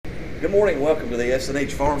Good morning and welcome to the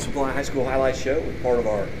S&H Farm Supply High School Highlights Show. We're part of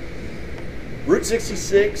our Route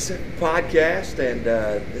 66 podcast, and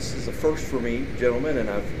this is a first for me, gentlemen, and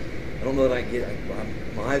I don't know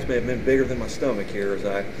that my eyes may have been bigger than my stomach here as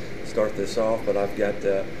I start this off, but I've got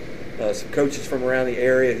some coaches from around the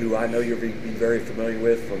area who I know you'll be very familiar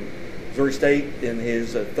with from Missouri State in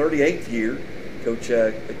his 38th year, Coach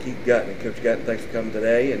Keith Gutton. Coach Gutton, thanks for coming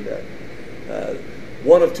today, and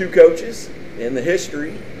one of two coaches in the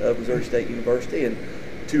history of Missouri State University, and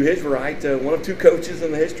to his right, one of two coaches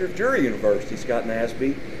in the history of Drury University, Scott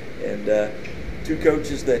Nasby, and two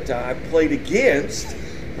coaches that I played against,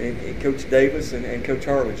 and Coach Davis and Coach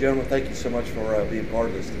Hartley. Gentlemen, thank you so much for being part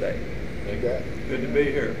of this today. Thank you. Good to be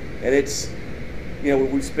here. And it's,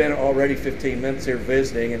 we've spent already 15 minutes here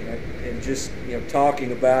visiting and just,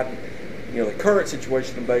 talking about, the current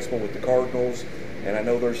situation in baseball with the Cardinals. And I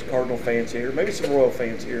know there's Cardinal fans here, maybe some Royal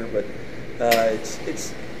fans here, but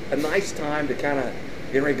it's a nice time to kind of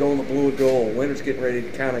get ready to go on the blue and gold. Winter's getting ready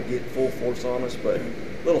to kind of get full force on us, but a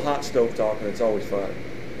little hot stove talking, it's always fun.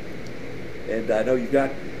 And I know you've got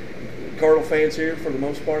Cardinal fans here for the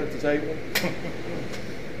most part at the table.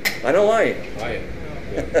 I know I am. I am.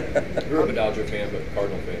 Yeah. Grew up a Dodger fan, but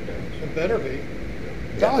Cardinal fan now. It better be.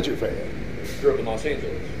 Dodger fan. Grew up in Los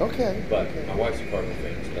Angeles. Okay. But my wife's a Cardinal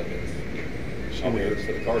fan, so that means I'll be rooting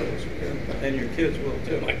for the Cardinals from here. And your kids will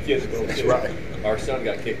too. My kids will That's too. right. Our son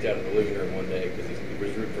got kicked out of the living room one day because he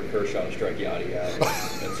was rooting for Kershaw to strike Yachty out.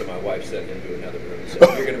 And so my wife sent him to another room and said,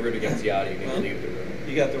 if you're going to root against Yachty, you need to leave the room.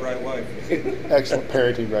 You got the right wife. Excellent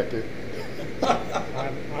parenting right there.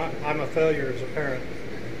 I'm a failure as a parent.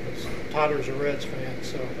 Tyler's a Reds fan,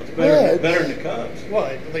 so. It's Yeah, better than the Cubs. Well,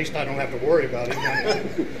 at least I don't have to worry about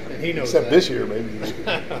him. And he knows Except that. this year, maybe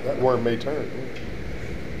that worm may turn.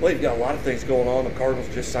 Well, you've got a lot of things going on. The Cardinals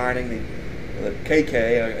just signing the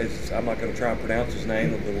KK. I'm not going to try and pronounce his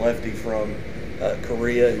name. The lefty from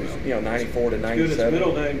Korea, who's 94 to 97. Good, his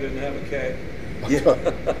middle name didn't have a K.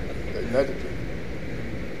 Yeah.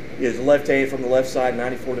 His left hand from the left side,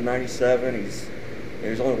 94 to 97.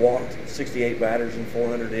 He's only walked 68 batters in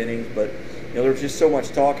 400 innings, but there was just so much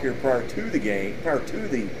talk here prior to the game, prior to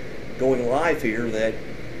the going live here,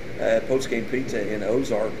 that post-game pizza in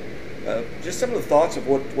Ozark. Just some of the thoughts of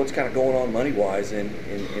what's kind of going on money-wise in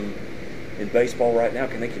baseball right now.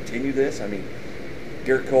 Can they continue this? I mean,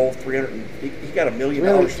 Garrett Cole, he got $1 million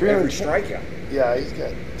for every strikeout. Yeah, he's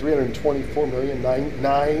got $324 million,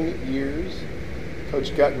 nine years.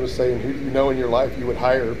 Coach Gutton was saying, who do you know in your life you would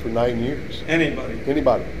hire for 9 years? Anybody.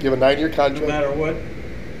 Anybody. Give a 9-year No contract. matter what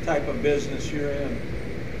type of business you're in,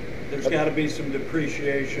 there's got to be some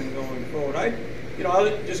depreciation going forward.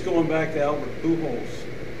 Just going back to Albert Pujols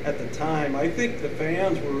at the time, I think the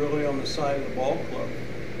fans were really on the side of the ball club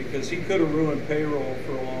because he could have ruined payroll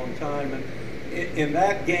for a long time. And in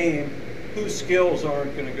that game, whose skills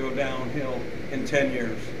aren't going to go downhill in 10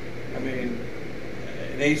 years? I mean,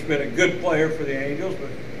 and he's been a good player for the Angels, but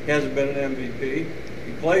he hasn't been an MVP.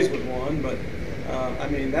 He plays with one, but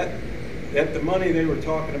at the money they were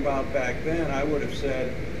talking about back then, I would have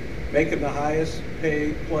said make him the highest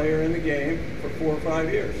paid player in the game for 4 or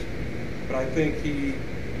 5 years. But I think he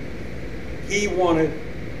wanted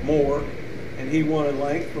more, and he wanted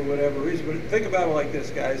length for whatever reason. But think about it like this,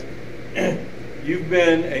 guys. You've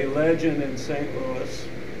been a legend in St. Louis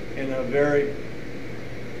in a very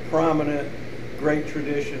prominent, great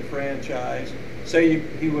tradition franchise. Say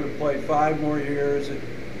he would have played 5 more years at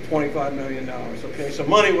 $25 million. Okay, so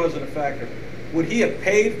money wasn't a factor. Would he have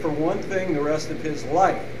paid for one thing the rest of his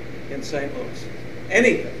life in St. Louis?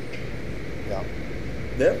 Anything. Yeah.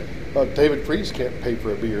 Yeah. Well, David Freese can't pay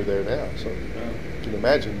for a beer there now, so you can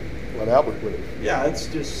imagine what Albert would have. Yeah, it's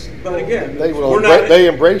just, but again, they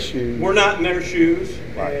embrace you. We're not in their shoes,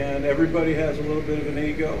 Right. And everybody has a little bit of an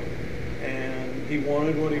ego, and he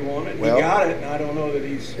wanted what he wanted. Well, he got it, and I don't know that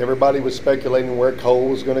he's... Everybody was speculating where Cole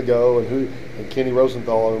was going to go, and Kenny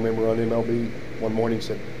Rosenthal, I remember on MLB one morning,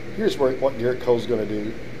 said, here's what Garrett Cole's going to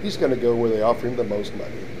do. He's going to go where they offer him the most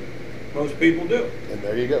money. Most people do. And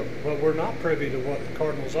there you go. Well, we're not privy to what the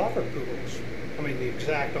Cardinals offered Pujols. I mean, the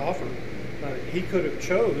exact offer. He could have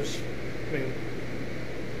chose,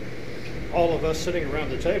 all of us sitting around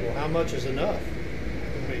the table, how much is enough?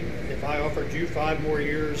 I mean, if I offered you 5 more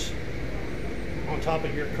years on top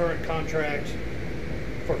of your current contract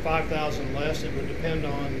for $5,000 less, it would depend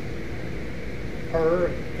on her.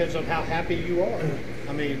 It depends on how happy you are.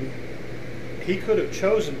 I mean, he could have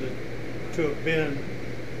chosen to have been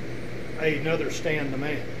another Stan the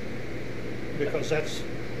Man, because that's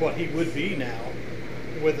what he would be now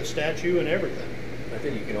with a statue and everything. I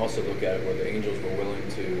think you can also look at it where the Angels were willing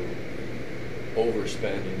to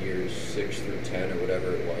overspend in years 6 through 10 or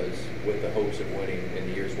whatever it was, with the hopes of winning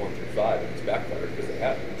in years 1 through 5, and it's backfired because they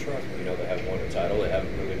haven't. That's right. You know, they haven't won a title. They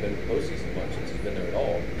haven't really been in the postseason much since he's been there at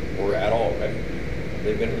all, or at all, right?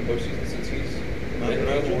 They've been in the postseason since he's Not been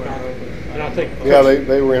that I'm there. aware of, but And I think Yeah,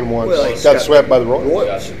 they were in once. Well, he's got got swept by the Royals.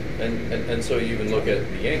 Royals. Yeah. And so you even look at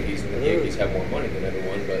the Yankees, and the Yankees have more money than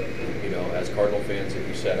everyone, but, you know, as Cardinal fans, if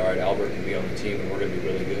you said, all right, Albert can be on the team and we're going to be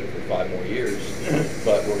really good for 5 more years,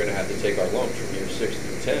 but we're going to have to take our lumps from years 6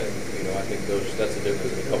 through 10, you know, I think that's the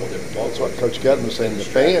difference in a couple different That's what ballparks. Coach Gutton was saying. The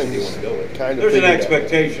fans you want to go with. kind of there's an figured that.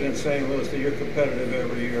 expectation in St. Louis that you're competitive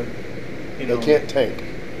every year. You know, They can't tank.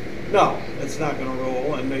 No, it's not going to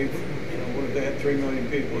roll. And they've, you know, what have they had 3 million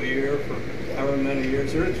people a year for however many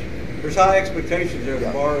years? There's high expectations there. The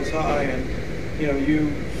Yeah. bar is high, and you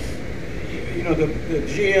know the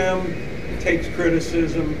GM takes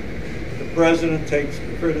criticism, the president takes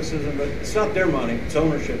criticism, but it's not their money. It's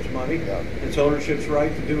ownership's money. Yeah. It's ownership's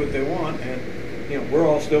right to do what they want, and you know we're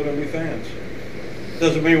all still going to be fans.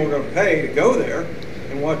 Doesn't mean we're going to pay to go there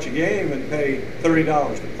and watch a game and pay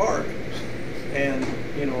 $30 to park, and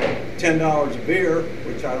you know $10 a beer,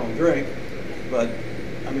 which I don't drink, but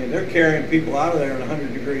I mean they're carrying people out of there in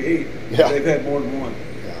 100-degree heat. Yeah. They've had more than one.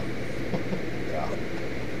 Yeah,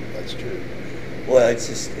 that's true. Well, it's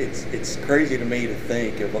just it's crazy to me to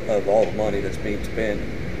think of all the money that's being spent.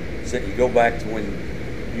 So you go back to when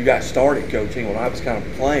you guys started coaching, when I was kind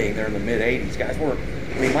of playing there in the mid '80s. Guys weren't.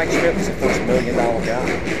 I mean, Mike Schmidt was the first $1 million guy,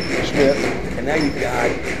 Schmidt. and now you've got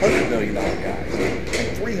 $100 million guys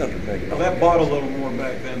and $300 million. Well, that bought a little more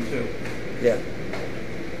back then too. Yeah.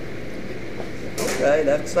 Okay,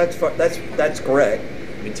 that's correct.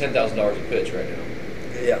 I mean, $10,000 a pitch right now.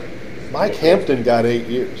 Yeah. Mike Hampton got 8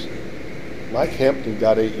 years. Mike Hampton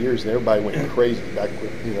got 8 years, and everybody went crazy back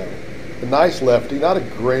with, you know, a nice lefty, not a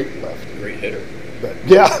great lefty, Great hitter. but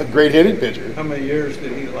yeah, a great hitting pitcher. How many years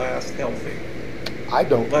did he last healthy? I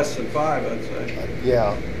don't. Less than 5, I'd say.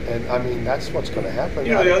 Yeah, and I mean that's what's going to happen.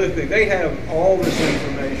 You know, the other thing, they have all this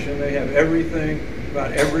information. They have everything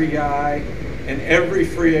about every guy and every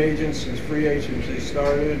free agent since free agency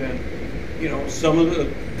started. And, you know, some of the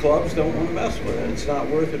clubs don't want to mess with it. It's not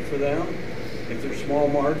worth it for them. If they're small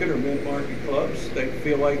market or mid-market clubs, they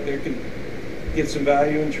feel like they can get some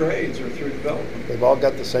value in trades or through development. They've all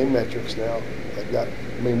got the same metrics now. They've got.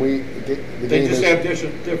 I mean, the They game just is.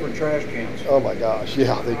 have different trash cans. Oh my gosh,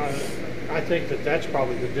 yeah. I think that's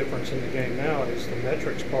probably the difference in the game now is the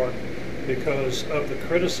metrics part, because of the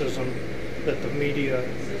criticism that the media,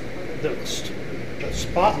 the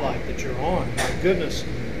spotlight that you're on. My goodness,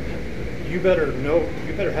 you better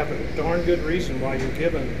have a darn good reason why you're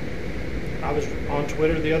given. I was on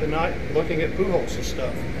Twitter the other night looking at Pujols'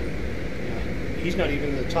 stuff. He's not even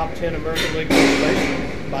in the top 10 American League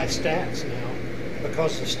baseball by stats now,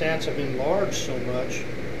 because the stats have enlarged so much.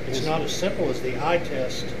 It's not as simple as the eye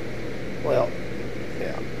test. Well,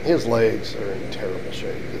 yeah, his legs are in terrible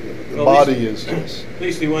shape. The Well, body is just. At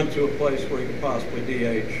least he went to a place where he could possibly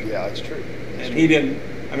DH. Yeah, it's true. And he didn't,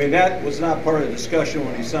 I mean, that was not part of the discussion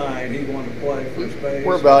when he signed. He wanted to play first base.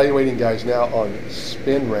 We're evaluating guys now on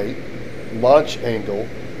spin rate, launch angle.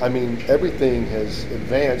 I mean, everything has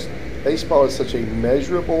advanced. Baseball is such a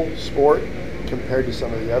measurable sport compared to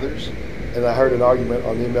some of the others. And I heard an argument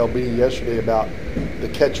on the MLB yesterday about the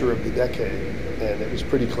catcher of the decade, and it was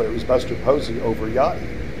pretty clear. It was Buster Posey over Yachty.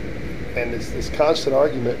 And it's this constant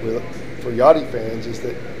argument for Yachty fans is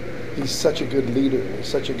that he's such a good leader and he's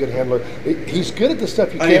such a good handler. He's good at the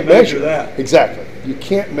stuff you How do you can't measure that? Exactly. You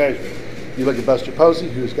can't measure it. You look at Buster Posey,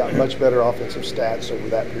 who's got much better offensive stats over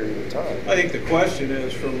that period of time. I think the question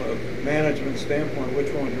is, from a management standpoint, which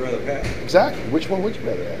one would you rather have? Exactly. Which one would you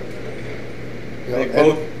rather have? You I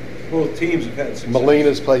know, think both teams have had success.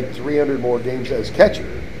 Molina's played 300 more games as catcher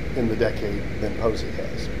in the decade than Posey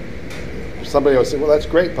has. Somebody will say, well, that's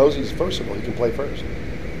great. Posey's versatile. He can play first.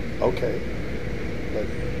 Okay. But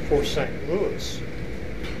For St. Louis,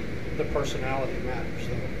 the personality matters,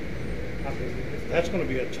 though. I mean, if that's going to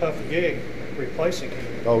be a tough gig, replacing him.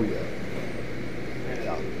 oh, yeah.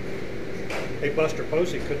 And a Buster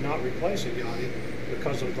Posey could not replace a Yachty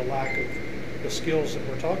because of the lack of the skills that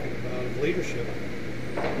we're talking about of leadership.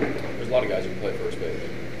 There's a lot of guys who can play first base.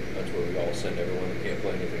 That's where we all send everyone that can't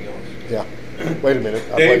play anything else. Yeah. Wait a minute.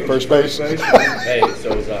 I Dave played was first base. Hey,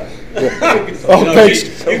 so was I. Oh, No, thanks.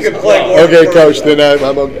 you can play more Okay, than Coach. first Then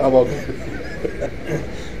I'm okay.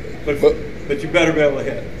 But you better be able to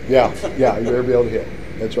hit. Yeah, you better be able to hit.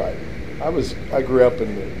 That's right. I grew up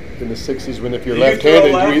in the '60s when if you're Did you throw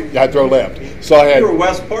left-handed, left? I throw left. So I had. You were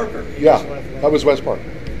Wes Parker. Yeah, I was Wes Parker.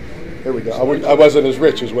 There we go. I wasn't as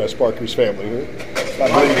rich as Wes Parker's family. Huh? by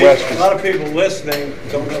A lot of Midwest. people- a lot of people listening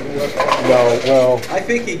don't know who West Parker is. No, well, I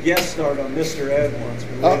think he guest starred on Mr. Ed once.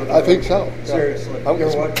 I think so. Seriously. I'm- You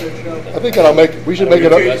ever watch that show? I think that we should make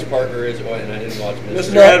it Who up. Wes Parker is, and I didn't watch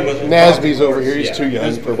Mr. Mr. Ed was a Nasby's Fox over here. He's Yeah. too young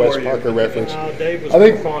This for before West you. Parker reference. Dave was I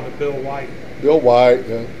think- more fond of Bill White. Bill White.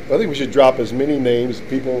 I think we should drop as many names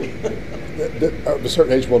people that are of a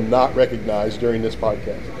certain age will not recognize during this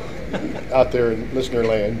podcast out there in listener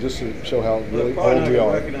land, just to show how They're really probably old not we going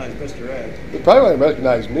are. to recognize Mr. Ed. They probably won't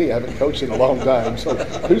recognize me. I haven't coached in a long time. So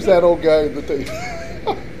who's that old guy that they?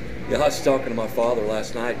 Yeah, I was talking to my father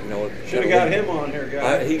last night. Should have got him on here,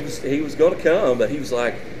 guys. He was going to come, but he was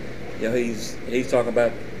like, he's talking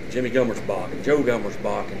about Jimmy Gummersbach and Joe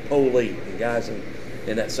Gummersbach and Poley and guys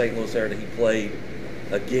in that St. Louis area that he played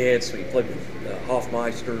against. He played with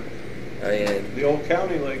Hoffmeister and The old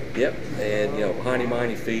county league. yep, and Heine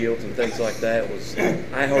Miney Fields and things like that.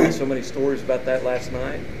 I heard so many stories about that last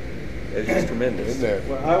night. It was just tremendous. In there.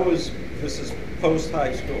 When this is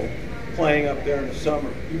post-high school, playing up there in the summer,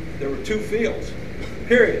 there were two fields,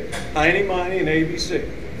 period. Heine Miney and ABC.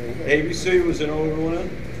 ABC was in Overland,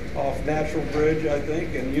 off Natural Bridge, I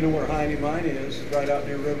think, and you know where Heine Miney is, right out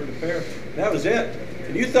near River de Pere. That was it.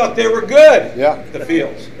 And you thought they were good, Yeah. the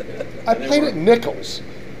fields. I And they played were. at Nichols.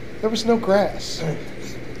 There was no grass.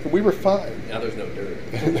 We were fine. Now there's no dirt.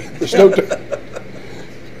 There's no.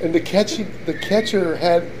 And the catcher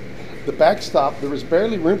had the backstop. There was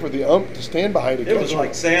barely room for the ump to stand behind a catcher. It was like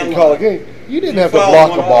and sandlot. call a game. You didn't You have to fouled block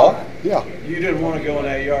one a ball. off. Yeah. You didn't want to go in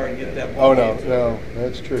that yard and get that ball. Oh no,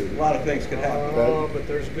 that's true. A lot of things could happen. Oh, but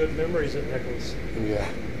there's good memories at Nichols.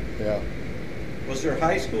 Yeah. Was there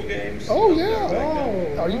high school games? Oh up there yeah. back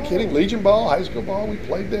then? Are you kidding? Legion ball, high school ball. We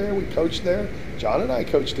played there. We coached there. John and I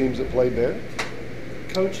coached teams that played there.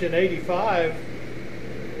 Coach, in '85,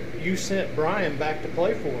 you sent Brian back to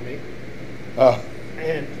play for me,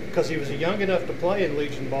 and because he was young enough to play in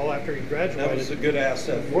Legion ball after he That was a graduated. good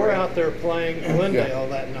asset. for We're you. out there playing Glendale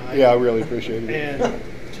that night. Yeah, I really appreciated it. And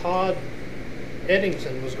Todd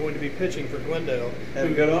Eddington was going to be pitching for Glendale. Had a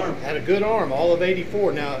who good arm. Had a good arm, all of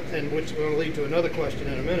 '84 now, and which is going to lead to another question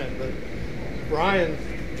in a minute. But Brian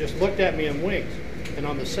just looked at me and winked. And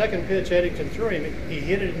on the second pitch Eddington threw him, he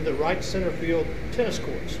hit it in the right center field tennis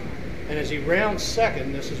courts. And as he rounds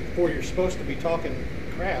second, this is before you're supposed to be talking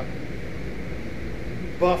crap,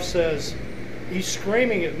 Buff says, he's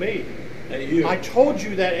screaming at me. Hey, you. I told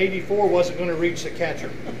you that '84 wasn't going to reach the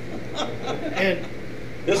catcher. And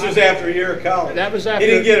This was after a year of college. that was after.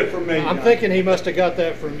 He didn't get it from me. I'm no. thinking he must have got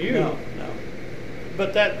that from you. No.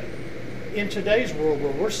 But that, in today's world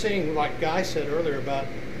where we're seeing, like Guy said earlier, about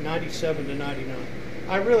 97 to 99,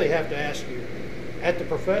 I really have to ask you, at the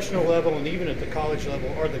professional level and even at the college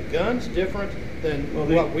level, are the guns different than Well,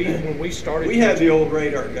 when we started? We had the coaching? old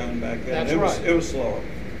radar gun back then. That's it was, right. It was slower.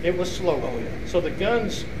 It was slower. Oh, yeah. So the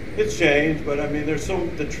guns, It's changed, but I mean, there's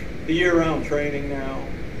the year-round training now,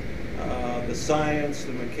 the science,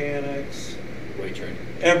 the mechanics, Weight training,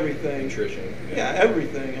 everything. nutrition. Yeah,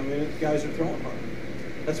 everything. I mean, guys are throwing harder.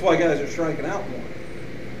 That's why guys are striking out more.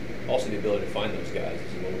 Also, the ability to find those guys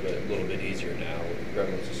is a little bit easier now with the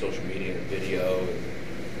prevalence of social media and video,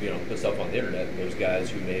 and put stuff on the internet. Those guys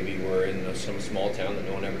who maybe were in some small town that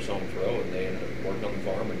no one ever saw them throw, and they ended up working on the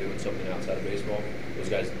farm or doing something outside of baseball. Those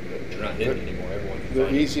guys, they're not hidden anymore. Everyone can They're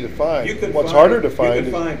find them. easy to find. You could What's find, harder to find You is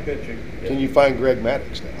could find pitching. can you find Greg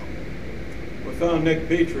Maddox now? We found Nick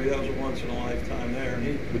Petrie. That was a once in a lifetime there. And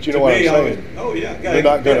he, But you to know what me, I'm I was- saying. oh yeah, guy You're who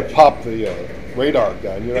not going to pitched. pop the radar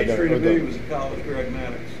gun. You're not Petrie to going me to. was a college Greg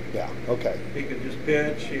Maddox. Yeah. Okay. He could just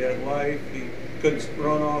pitch. He had life. He couldn't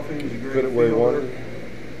run off him. He was a great Put it where he fielder. wanted.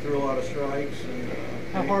 Threw a lot of strikes. And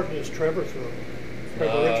how hard does Trevor throw?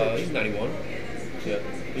 Trevor Richards. He's 91. Yeah.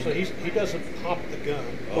 So he doesn't pop the gun.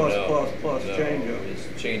 Plus, no. plus, No. changeup. His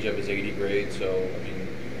changeup is 80 grade, so I mean,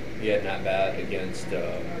 he had that bat against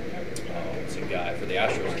some guy for the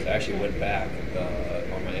Astros. I actually went back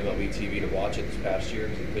on my MLB TV to watch it this past year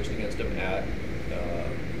because he pitched against him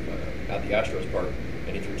at the Astros park,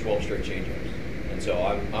 and he threw 12 straight changeups. And so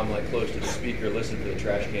I'm like close to the speaker, listening for the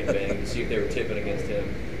trash can bang to see if they were tipping against him,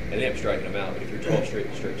 and they ended up striking him out. But he threw 12 straight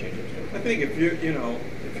changeups. I think if you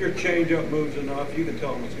if your changeup moves enough, you can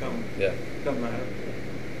tell them it's coming. Yeah. Doesn't matter.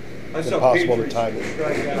 I saw Impossible to Petrie time it.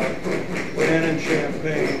 strike out with Ann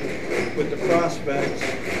Champagne with the prospects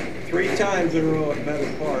 3 times in a row at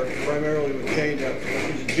Meadow Park, primarily with changeups.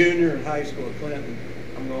 He's a junior in high school at Clinton.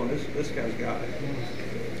 I'm going, this guy's got it.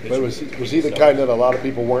 But was he the kind that a lot of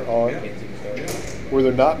people weren't on? Yeah. Were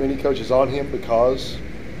there not many coaches on him because?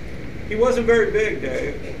 He wasn't very big,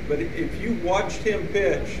 Dave, but if you watched him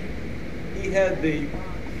pitch, he had the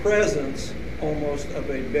presence almost of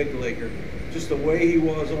a big leaguer. just the way he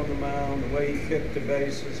was on the mound, the way he kicked the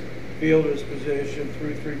bases, fielded his position,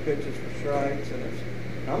 threw 3 pitches for strikes. And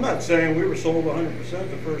I'm not saying we were sold 100%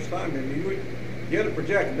 the first time. I mean, you had to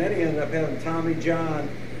project. And then he ended up having Tommy John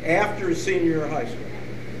after his senior year of high school.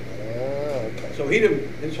 Okay. So he did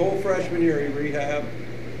his whole freshman year. He rehabbed,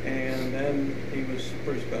 and then he was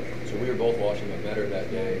pretty special. So we were both watching the better that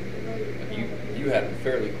day. You had him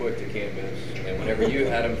fairly quick to campus, and whenever you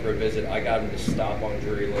had him for a visit, I got him to stop on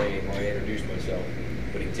Drury Lane while I introduced myself.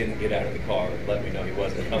 But he didn't get out of the car and let me know he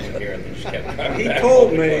wasn't coming here, and then just kept driving He back told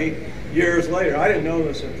on the me car. years later, I didn't know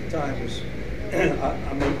this at the time,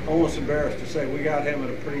 I'm almost embarrassed to say we got him at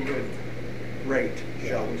a pretty good rate,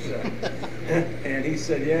 shall we say. And he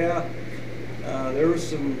said, yeah, there was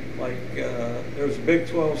some, there was a Big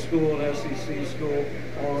 12 school, an SEC school,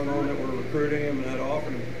 on and on that were recruiting him and had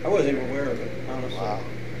offered him. I wasn't even aware of it, honestly. Wow.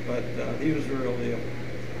 But he was the real deal.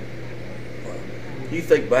 You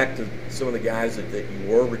think back to some of the guys that you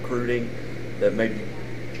were recruiting that maybe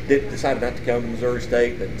decided not to come to Missouri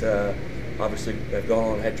State that obviously have gone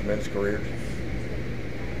on and had tremendous careers?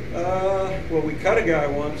 Well, we cut a guy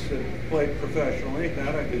once that played professionally.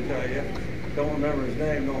 That I can tell you. Don't remember his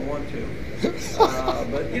name. Don't want to.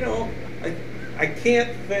 But you know, I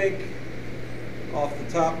can't think off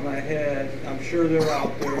the top of my head. I'm sure they're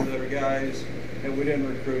out there that are guys that we didn't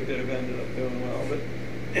recruit that have ended up doing well. But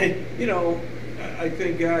you know, I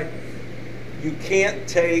think you can't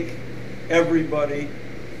take everybody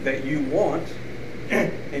that you want.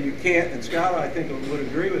 And you can't, and Scott, I think, would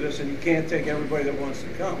agree with this, and you can't take everybody that wants to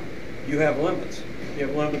come. You have limits. You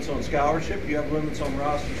have limits on scholarship. You have limits on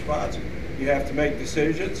roster spots. You have to make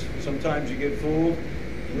decisions. Sometimes you get fooled.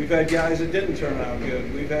 We've had guys that didn't turn out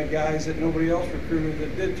good. We've had guys that nobody else recruited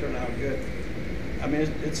that did turn out good. I mean,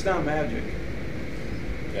 it's not magic.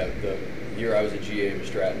 Yeah, the year I was a GA with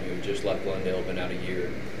Stratton, who had just left Glendale, been out a year,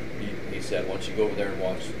 he said, once you go over there and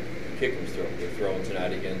watch Kickham's throw, they're throwing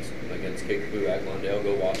tonight against Kickapoo at Glendale,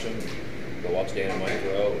 go watch them, go watch Dan and Mike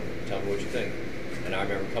throw, and tell me what you think. And I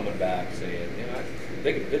remember coming back saying, yeah,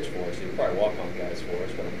 they can pitch for us, they can probably walk-on guys for us,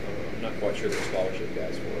 but I'm not quite sure they're scholarship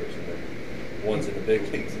guys for us. And one's in the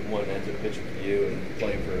big leagues and one ends up pitching for you and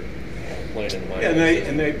playing in the minor leagues.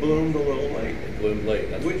 And they bloomed a little late. They bloomed late,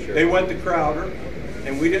 that's for sure. They went to Crowder,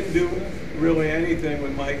 and we didn't do really anything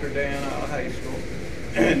with Mike or Dan out of high school.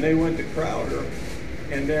 And they went to Crowder.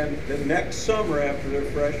 And then the next summer after their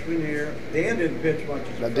freshman year, Dan didn't pitch much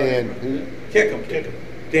as a freshman. Kickham.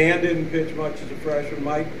 Dan didn't pitch much as a freshman.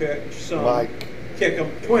 Mike pitched some. Mike.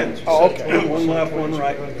 Kickham. Twins. Oh, okay. One left, one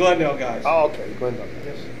right. Glendale guys. Oh, okay. Glendale.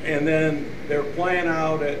 Yes. And then they were playing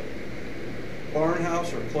out at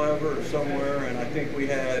Barnhouse or Clever or somewhere, and I think we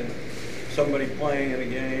had somebody playing in a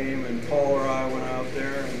game, and Paul or I went out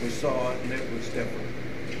there, and we saw it, and it was different.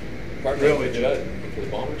 Really good for the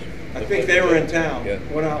Bombers. I think they were in town. Yeah.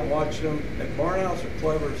 Went out and watched them at Barnhouse or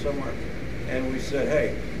Clever or somewhere, and we said,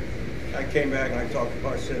 hey, I came back and I talked to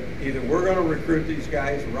Paul. I said, either we're going to recruit these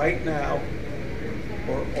guys right now,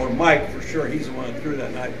 or Mike for sure, he's the one that threw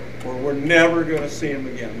that night, or we're never going to see him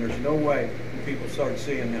again. There's no way people start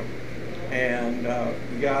seeing him. And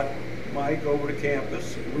we got Mike over to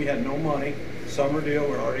campus. We had no money. Summer deal,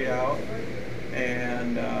 we're already out.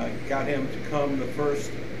 And got him to come the first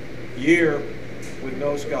year with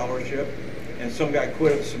no scholarship. And some guy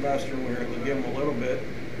quit at the semester, and we were able to give him a little bit.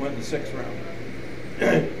 Went in the 6th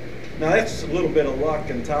round. Now that's a little bit of luck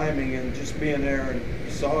and timing and just being there, and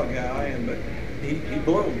you saw a guy, but he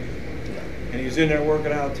bloomed. And he's in there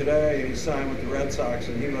working out today, and he signed with the Red Sox,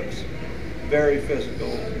 and he looks very physical,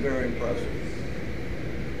 very impressive.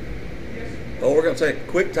 Well, we're going to take a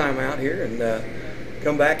quick time out here and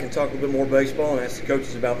come back and talk a little bit more baseball and ask the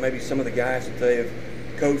coaches about maybe some of the guys that they have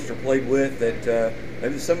coached or played with, that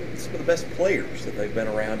maybe some of the best players that they've been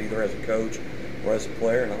around, either as a coach or as a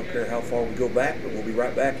player. And I don't care how far we go back, but we'll be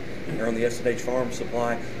right back here on the S&H Farm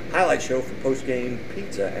Supply highlight show for post-game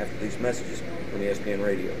pizza after these messages from the ESPN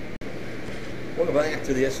Radio. Welcome back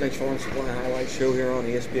to the S&H Farm Supply highlight show here on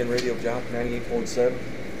the ESPN Radio Jock 98.7.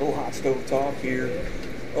 A little hot stove talk here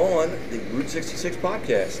on the Route 66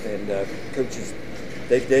 podcast. And coaches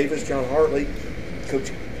Dave Davis, John Hartley,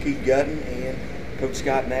 Coach Keith Gudden, and Coach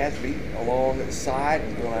Scott Nasby along the side.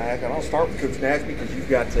 And I'll start with Coach Nasby because you've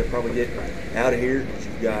got to probably get out of here because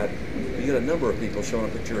you got a number of people showing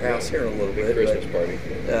up at your house here in a little bit. Christmas party.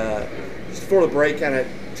 Just before the break, kind of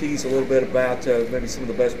tease a little bit about maybe some of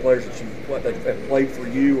the best players that have played for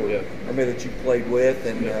you, or maybe that you played with,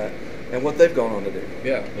 and what they've gone on to do.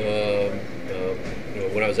 Yeah.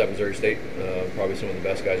 When I was at Missouri State, probably some of the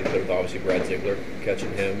best guys you played with, obviously Brad Ziegler,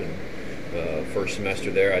 catching him, and first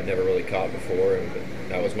semester there I'd never really caught before, and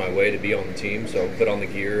that was my way to be on the team. So put on the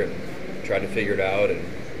gear and tried to figure it out. And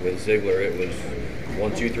with Ziegler, it was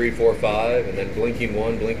 1, 2, 3, 4, 5, and then blinking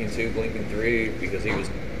 1, blinking 2, blinking 3, because he was,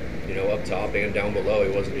 up top and down below.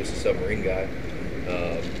 He wasn't just a submarine guy.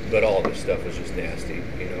 But all of this stuff was just nasty,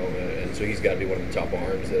 and so he's got to be one of the top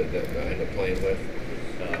arms that I end up playing with.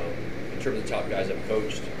 In terms of the top guys I've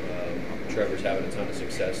coached, Trevor's having a ton of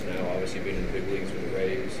success now, obviously being in the big leagues with the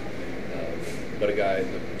Rays. But a guy,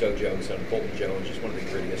 Doug Jones' son, Colton Jones, just one of the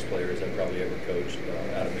grittiest players I've probably ever coached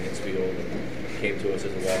out of Mansfield, and came to us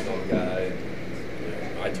as a walk-on guy.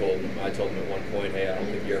 I told him at one point, hey, I don't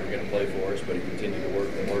think you're ever going to play for us, but he continued to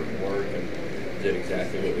work and did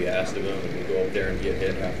exactly what we asked of him, and we'd go up there and get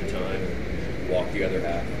hit half the time and walk the other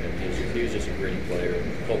half. And he was just a gritty player.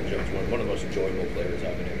 And Colton Jones, one of the most enjoyable players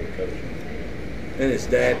I've been able to coach. And his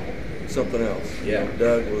dad, something else. Yeah.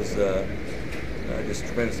 Doug was just a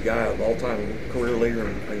tremendous guy, all-time career leader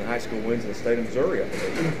in high school wins in the state of Missouri, I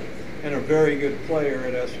believe. And a very good player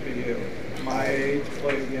at SBU. My age,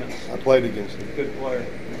 played against. I played against him. Good player.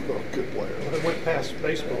 Oh, good player. When it went past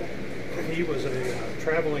baseball, he was a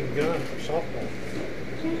traveling gun for softball.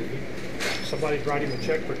 Somebody'd write him a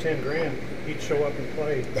check for $10,000. He'd show up and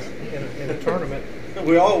play in a tournament.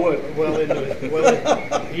 We all would. He was.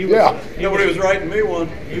 Yeah. Nobody was writing me one.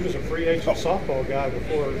 He was a free agent softball guy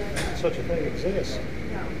before such a thing exists.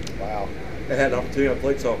 Wow. I had an opportunity. I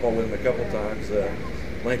played softball with him a couple of times.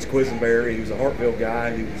 Lance Quisenberry, he was a Hartville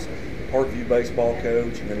guy. He was Hartview baseball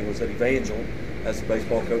coach, and then he was at Evangel as a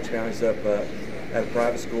baseball coach. Now he's up at a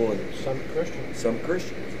private school in Summit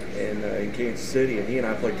Christian in Kansas City. And he and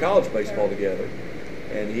I played college baseball together.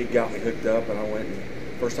 And he got me hooked up, and I went. And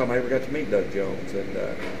first time I ever got to meet Doug Jones, and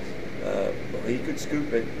he could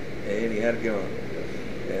scoop it, and he had a gun.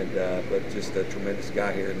 And but just a tremendous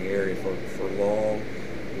guy here in the area for a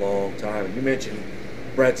long time. And you mentioned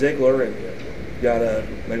Brad Ziegler, and got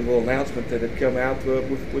maybe a little announcement that had come out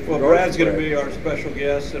with Well, Brad's going to be our special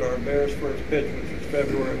guest at our Bears first pitch, which was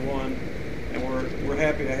February 1, and we're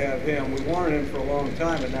happy to have him. We wanted him for a long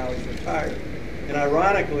time, and now he's retired. And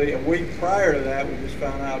ironically, a week prior to that, we just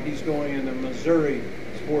found out he's going in the Missouri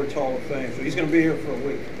Sports Hall of Fame. So he's going to be here for a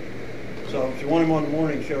week. So if you want him on the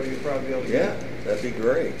morning show, you'd probably be able to get him. That'd be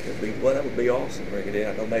great. That would be awesome. Bring it in.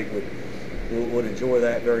 I know Nate would enjoy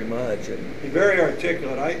that very much. And he's very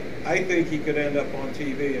articulate. I think he could end up on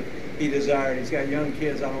TV if he desired. He's got young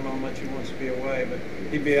kids. I don't know how much he wants to be away, but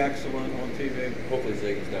he'd be excellent on TV. Hopefully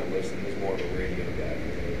Ziggy's not listening. He's more of a radio guy.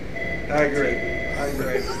 I agree.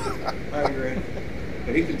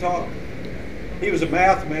 But he can talk. He was a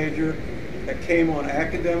math major that came on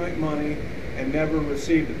academic money and never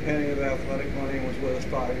received a penny of athletic money and was with us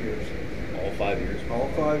 5 years. All 5 years? All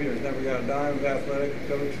 5 years. Never got a dime of athletic.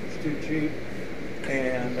 Coach was too cheap.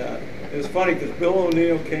 And it was funny because Bill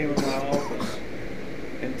O'Neill came in my office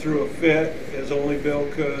and threw a fit, as only Bill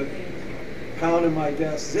could, pounding my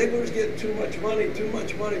desk. Ziegler's getting too much money. I go,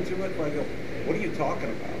 what are you talking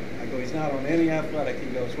about? I go, he's not on any athletic. He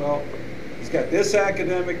goes, well, he's got this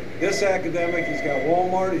academic, he's got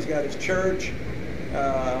Walmart, he's got his church,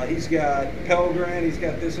 he's got Pell Grant, he's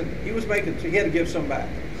got this. And he had to give some back.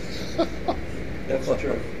 That's the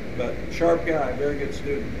truth. But sharp guy, very good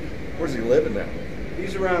student. Where's he living now?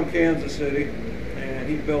 He's around Kansas City, and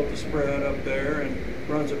he built the spread up there and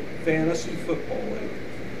runs a fantasy football league.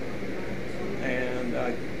 And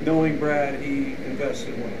knowing Brad, he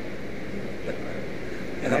invested well.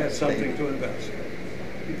 And had something to invest.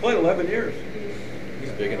 He played 11 years.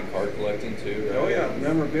 He's big into card collecting too, right? Oh yeah,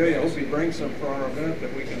 memorabilia. I hope he brings some for our event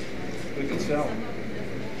that we can sell.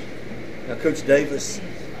 Now, Coach Davis,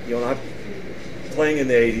 I'm playing in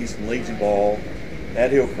the 80s in Legion Ball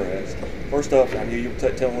at Hillcrest. First off, I knew you would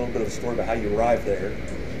tell a little bit of a story about how you arrived there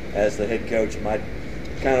as the head coach.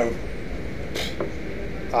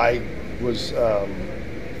 I was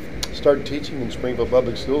started teaching in Springfield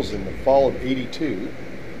Public Schools in the fall of '82,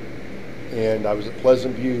 and I was at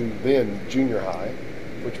Pleasant View then junior high,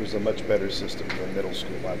 which was a much better system than middle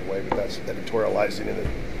school, by the way. But that's editorializing in the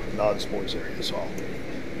non-sports area, so.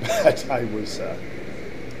 But I was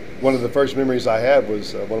one of the first memories I have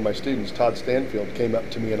was one of my students, Todd Stanfield, came up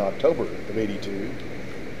to me in October of '82,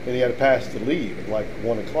 and he had a pass to leave at like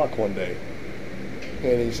 1 o'clock one day.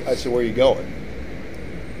 And I said, "Where are you going?"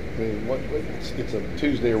 I mean, it's a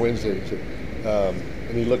Tuesday or Wednesday. He said,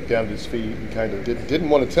 and he looked down at his feet and kind of didn't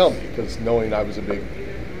want to tell me, because knowing I was a big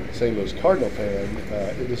St. Louis Cardinal fan,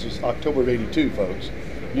 this was October of '82, folks.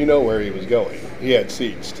 You know where he was going. He had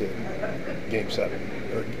seats to Game 7.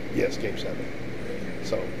 Game 7.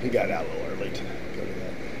 So he got out a little early to go to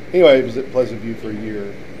that. Anyway, he was at Pleasant View for a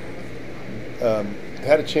year.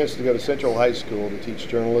 Had a chance to go to Central High School to teach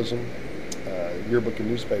journalism, yearbook and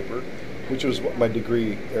newspaper. which was what my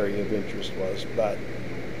degree area of interest was. But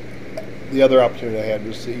the other opportunity I had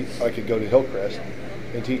was I could go to Hillcrest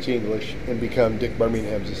and teach English and become Dick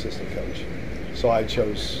Birmingham's assistant coach. So I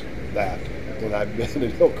chose that, and I've been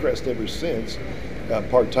at Hillcrest ever since,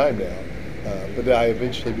 part-time now. But I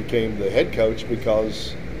eventually became the head coach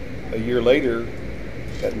because a year later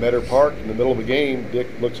at Meadow Park in the middle of a game, Dick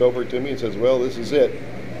looks over to me and says, "Well, this is it."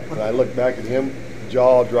 And I looked back at him,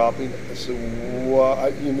 jaw dropping. I said,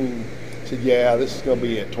 "What? You mean?" He said, "Yeah, this is going to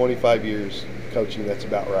be it. 25 years coaching, that's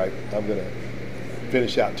about right. I'm going to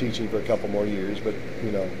finish out teaching for a couple more years, but,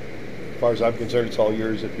 you know, as far as I'm concerned, it's all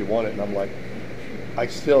yours if you want it." And I'm like, I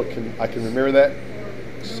can remember that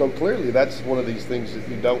so clearly. That's one of these things that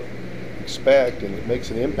you don't expect, and it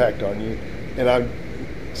makes an impact on you. And I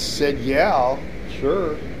said, "Yeah,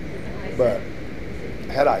 sure," but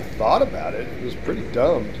had I thought about it, it was pretty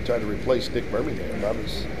dumb to try to replace Dick Birmingham.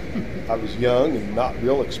 I was young and not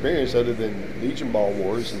real experienced other than Legion Ball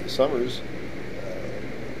Wars in the summers,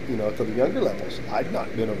 to the younger levels. I'd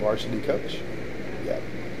not been a varsity coach yet.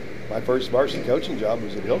 My first varsity coaching job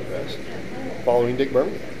was at Hillcrest, following Dick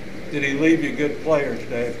Birmingham. Did he leave you good players,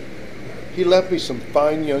 Dave? He left me some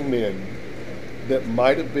fine young men that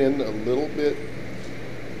might have been a little bit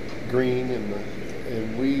green,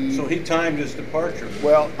 and we. So he timed his departure.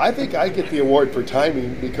 Well, I think I get the award for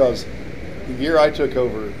timing because the year I took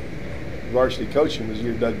over varsity coaching was the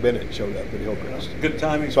year Doug Bennett showed up at Hillcrest. Good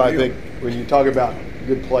timing. So for I you. think when you talk about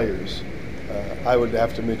good players, I would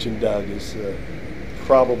have to mention Doug as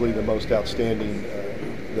probably the most outstanding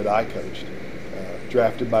that I coached.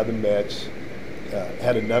 Drafted by the Mets,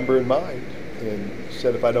 had a number in mind, and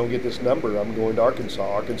said, if I don't get this number, I'm going to Arkansas.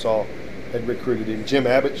 Arkansas had recruited him. Jim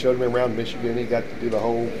Abbott showed him around Michigan. He got to do the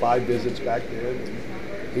whole 5 visits back then.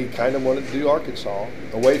 And he kind of wanted to do Arkansas,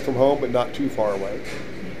 away from home, but not too far away.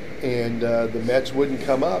 And the Mets wouldn't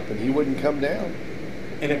come up, and he wouldn't come down.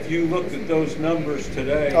 And if you looked at those numbers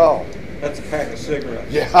today, that's a pack of cigarettes.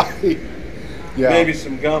 Yeah, yeah. Maybe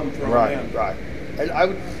some gum thrown in. Right.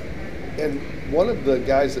 And one of the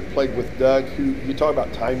guys that played with Doug, who you talk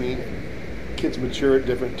about timing, and kids mature at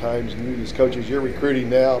different times, and you as coaches, you're recruiting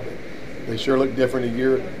now, but they sure look different a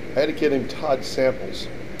year. I had a kid named Todd Samples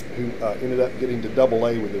who ended up getting to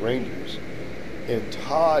AA with the Rangers. And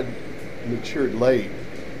Todd matured late,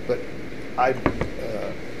 but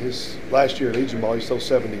his last year at Legion Ball, he stole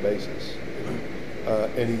 70 bases.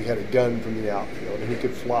 And he had a gun from the outfield, and he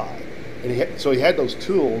could fly. And so he had those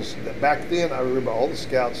tools that back then, I remember all the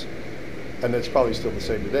scouts, and that's probably still the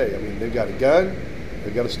same today. I mean, they've got a gun,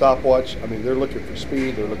 they've got a stopwatch. I mean, they're looking for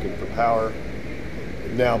speed, they're looking for power.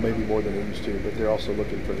 Now maybe more than they used to, but they're also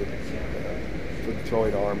looking for the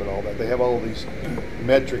throwing arm and all that. They have all of these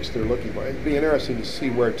metrics they're looking for. It'd be interesting to see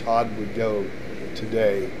where Todd would go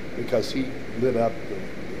today, because he lit up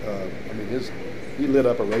he lit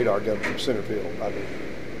up a radar gun from center field. I mean,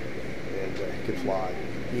 and he could fly.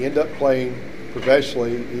 He ended up playing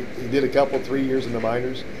professionally. He did a couple, 3 years in the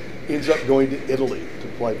minors. Ends up going to Italy to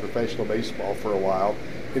play professional baseball for a while,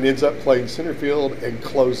 and ends up playing center field and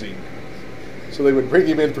closing. So they would bring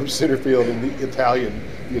him in from center field in the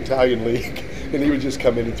Italian league, and he would just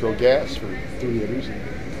come in and throw gas for 3 hitters.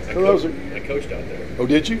 I coached out there. Oh,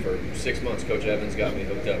 did you? For 6 months, Coach Evans got me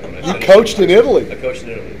hooked up. When I You coached in Italy? I coached in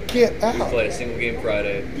Italy. Get out. We played a single game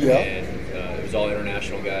Friday, Yeah. and it was all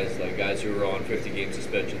international guys, like guys who were on 50-game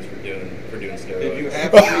suspensions for doing steroids. Did you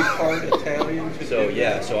have to be part Italian to So do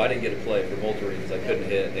yeah, that? so I didn't get to play for multiple reasons. I couldn't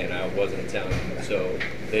hit, and I wasn't Italian. So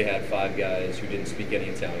they had 5 guys who didn't speak any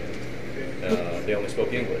Italian. They only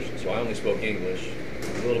spoke English. So I only spoke English,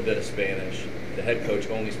 a little bit of Spanish. The head coach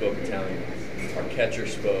only spoke Italian. Our catcher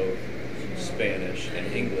spoke Spanish and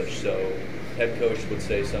English. So head coach would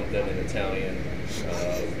say something in Italian.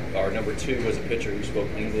 Our number 2 was a pitcher who spoke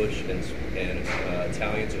English and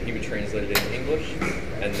Italian, so he would translate it into English,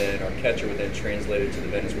 and then our catcher would then translate it to the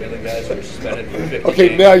Venezuelan guys who were suspended for 50 Okay,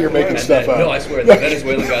 games. now you're making And stuff then, up. No, I swear, the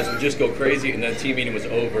Venezuelan guys would just go crazy, and then team meeting was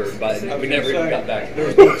over, but we never even got back. There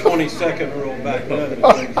was no 20-second rule back then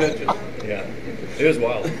between pitches. Yeah, it was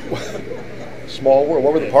wild. Small world.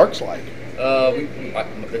 What were the parks like?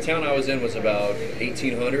 The town I was in was about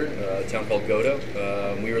 1,800, a town called Godo.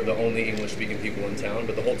 We were the only English-speaking people in town,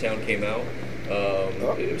 but the whole town came out.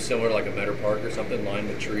 It was similar to like a Meadow Park or something, lined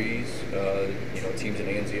with trees. Teams in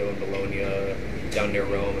Anzio and Bologna, down near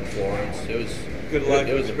Rome and Florence. It was Good life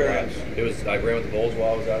it was experience. A blast. I ran with the Bulls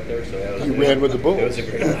while I was out there, so that was. You ran with the Bulls? It was a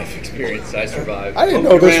great life experience. I survived. I didn't You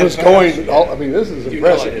know this ran was fast. going. I mean, this is You know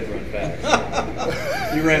I impressive. did run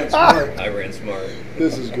fast. You ran smart. I ran smart.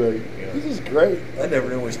 This is great. Yeah. This is great. I never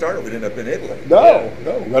knew when we started we'd end up in Italy. No,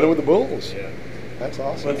 running with the Bulls. Yeah. That's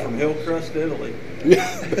awesome. Went from Hillcrest to Italy.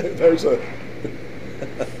 Yeah, there's a.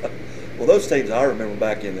 Well, those teams I remember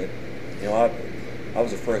back in the, I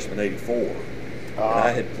was a freshman '84, and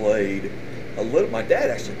I had played a little. My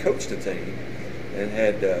dad actually coached a team, and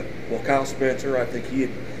had Kyle Spencer. I think he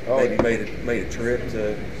had made a trip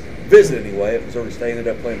to visit anyway at Missouri State. Ended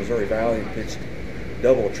up playing Missouri Valley and pitched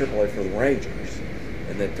double or triple A for the Rangers.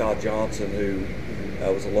 And then Todd Johnson, who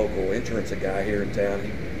was a local insurance guy here in town,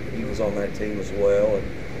 he was on that team as well.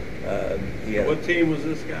 And he had What team was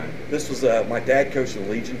this guy? This was my dad coached the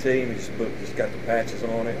Legion team. He just got the patches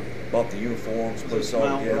on it, bought the uniforms, put us all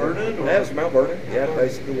Mount together. Vernon, or- That was Mount Vernon. Yeah,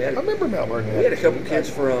 basically we I had remember Mount Vernon. we had a couple kids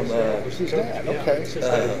from. Was his dad? Yeah, Okay. it's his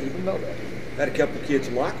I dad. didn't even know that. Had a couple of kids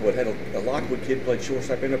in Lockwood. Had a Lockwood kid played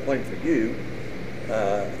shortstop. Ended up playing for you.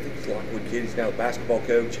 I think he's a Lockwood kid. He's now a basketball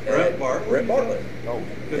coach. Brett Bartlett. Brett Bartlett. Oh,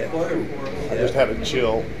 Good Yeah. player for us. I just had a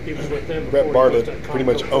chill. He was with them. Brett before he went Bartlett to pretty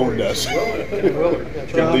much Concord owned us. And Willard.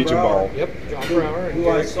 That's John right. Legion Brower. ball. Yep, John Brower. and Who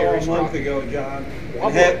I Gary- saw Gary a month Stock. ago, John.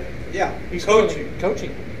 Wobbler. Yeah, He's coaching.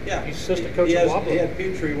 Coaching. Yeah. He's assistant coach he at has, Wobbler. He had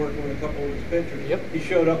Petrie working with a couple of his pitchers. Yep. He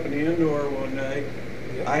showed up in the indoor one day.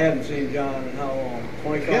 Yep. I hadn't seen John in how long?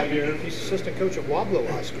 25 Yeah, years? he's assistant coach at Wobbler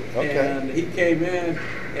High School. Okay. And he came in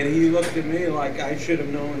and he looked at me like I should have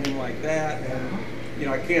known him like that. And,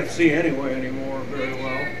 I can't see anyway anymore very well.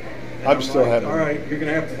 And I'm still like, having- all right, you're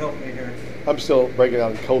going to have to help me here. I'm still breaking out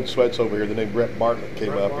in cold sweats over here. The name Brett Bartlett came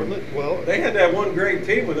Brett up. Bartlett. Well, They had that one great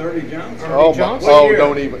team with Ernie Johnson. Ernie Oh, my, Johnson. What oh, year?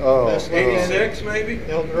 don't even. Oh, Best 86 maybe?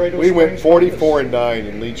 El Dorado we went Springs 44-9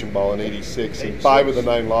 in Legion ball in '86, and 5 of the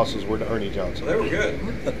 9 losses were to Ernie Johnson. They were good.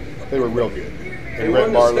 They were real good. They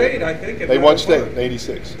won the state, I think. at They won Mount state Vernon. in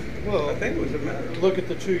 '86. Well, I think it was a matter. look at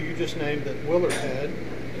the two you just named that Willard had.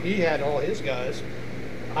 He had all his guys.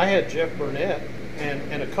 I had Jeff Burnett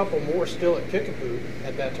and a couple more still at Kickapoo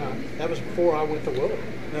at that time. That was before I went to Willard.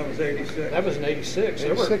 That was 86. That was in '86.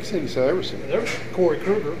 86, 87, Everson. Corey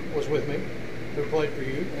Kruger was with me, who played for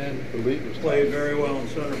you, and The league was Played tough. very well in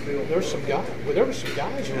center field. there's some guys. Well, there were some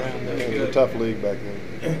guys around It there. was a tough league back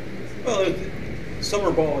then. Well,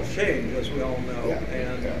 summer ball has changed, as we all know, Yeah,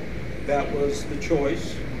 and yeah. that was the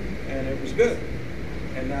choice, and it was good.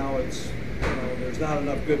 And now it's, there's not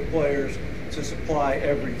enough good players to supply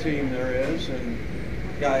every team there is, and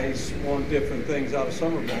guys want different things out of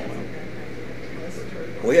summer ball now.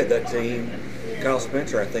 We had that team. Kyle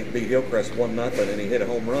Spencer, I think, beat Hillcrest 1-0, and he hit a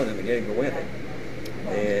home run in the game to win it.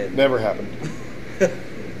 And Never happened.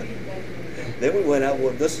 then we went out.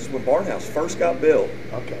 Well, this is when Barnhouse first got built,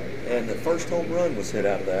 Okay. and the first home run was hit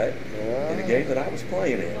out of that in the game that I was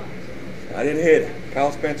playing in. I didn't hit it.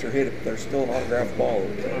 Kyle Spencer hit it, but there's still an autographed ball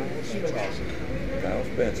over there. Kyle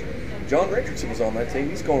Spencer. John Richardson was on that team.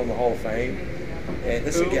 He's going in the Hall of Fame. And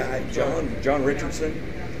this is a Who? guy, John Richardson,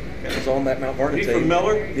 was on that Mount Vernon He team. from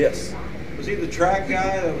Miller? Yes. Was he the track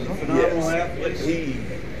guy that was a phenomenal athlete?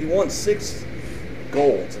 He won 6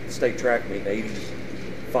 golds at the state track meet in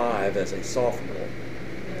 '85 as a sophomore.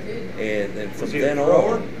 And then from Was he a then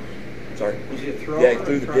thrower? on, sorry. Was he a thrower? Yeah, he or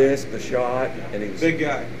threw the track? disc, the shot, and he was Big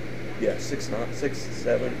guy. yeah, 6'9",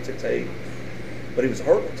 6'7", 6'8". But he was a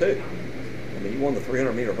hurdler too. I mean, he won the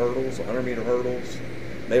 300-meter hurdles, 100-meter hurdles,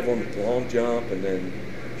 may have won the long jump, and then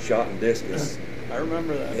shot and discus. I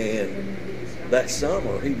remember that. And that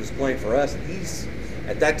summer, he was playing for us, and he's,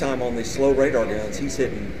 at that time on these slow radar guns, he's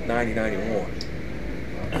hitting 90, 91.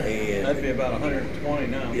 And That'd be about 120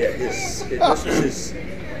 now. yeah, this was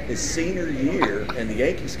his senior year, and the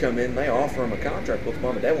Yankees come in, and they offer him a contract. Both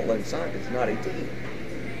mom and dad won't let him sign because he's not 18.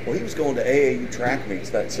 Well, he was going to AAU track meets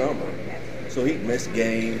that summer, so he missed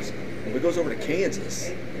games. And he goes over to Kansas,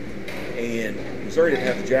 and Missouri didn't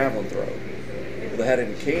have the javelin throw. Well, they had it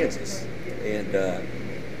in Kansas, and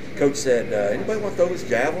coach said, "Anybody want to throw this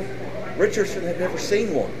javelin?" Richardson had never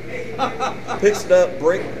seen one. Picks it up,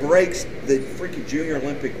 breaks the freaking junior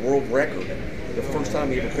Olympic world record the first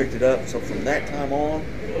time he ever picked it up. So from that time on,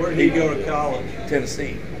 Where did he go to college?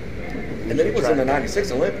 Tennessee. And then he was in the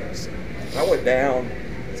 '96 Olympics. I went down.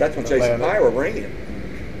 That's when Jason Atlanta. Pyra ran.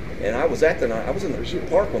 And I was in the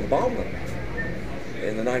park when the bomb went off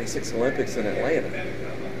in the '96 Olympics in Atlanta.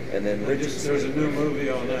 And then Richardson. There's a new movie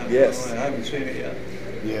on that. Yes. I haven't seen it yet.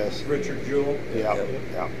 Yes. Richard Jewell. Yeah. Yep.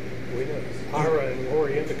 Yeah. We did. Ira and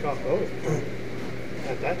Lori Endicott both.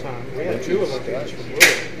 At that time, we had 2 Olympians from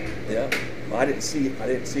Willard. Yeah, I didn't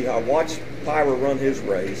see. I watched Pyra run his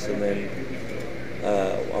race, and then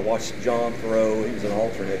I watched John throw. He was an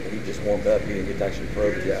alternate, but he just warmed up. He didn't get to actually throw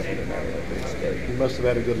the javelin in that Olympics. But He must have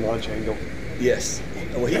had a good launch angle. yes,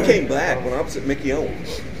 well, he came back when I was at Mickey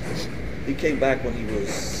Owens. He came back when he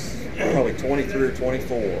was probably 23 or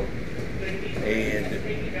 24,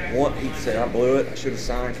 and he said, I blew it. I should have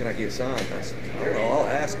signed. Can I get signed? I said, I don't know. I'll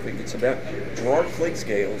ask if he gets some down. Gerard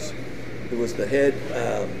Cleetscales, who was the head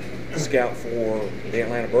scout for the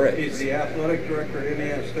Atlanta Braves. He's the athletic director at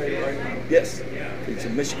Indiana State right now. Yes. He's a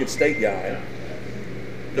Michigan State guy.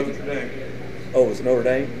 Notre Dame. Oh, it was Notre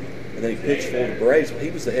Dame? And then he pitched for the Braves. He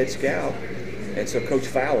was the head scout. And so Coach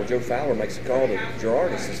Fowler, Joe Fowler, makes a call to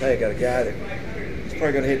Gerard and says, hey, I got a guy that he's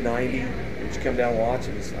probably going to hit 90. Would you come down and watch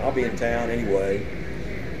him? He said, I'll be in town anyway.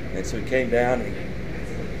 And so he came down and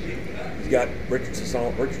he's got Richardson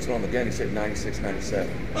on the gun. He's hitting 96, 97.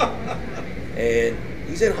 And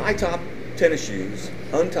he's in high top tennis shoes,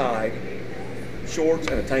 untied, shorts,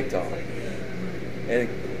 and a tank top. And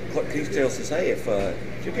Cleetscales says, hey, if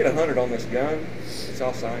you get 100 on this gun,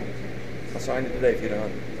 I'll sign it. I'll sign it today if you get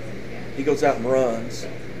 100. He goes out and runs,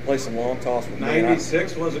 plays some long toss with me.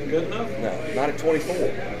 96 wasn't good enough? No, not at 24.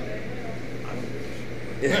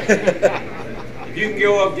 If you can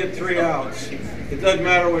go up, get 3 outs, it doesn't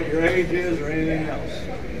matter what your age is or anything else.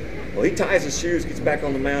 Well, he ties his shoes, gets back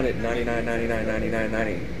on the mound at 99, 99, 99,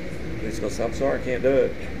 90. He goes, I'm sorry, I can't do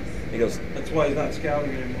it. He goes, that's why he's not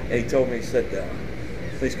scouting anymore. And he told me, he said,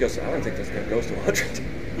 please go, I don't think this guy goes to 100.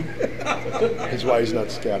 That's why he's not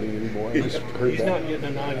scouting anymore. I just heard He's that. not getting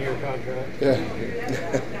a 9-year contract.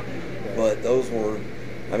 Yeah. But those were,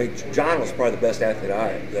 I mean, John was probably the best athlete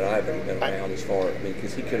that I've ever been around as far, I mean,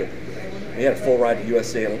 because he had a full ride to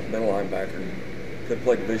USC middle linebacker, could have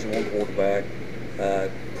played Division I quarterback,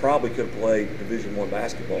 probably could have played Division I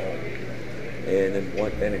basketball, and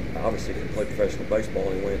then obviously could have played professional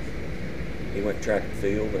baseball. He went track and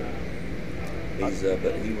field, and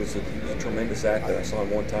but he was a tremendous athlete. I saw him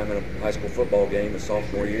one time in a high school football game his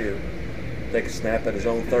sophomore year, take a snap at his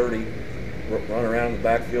own 30, run around the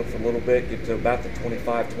backfield for a little bit, get to about the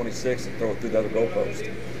 25, 26, and throw it through the other goalpost.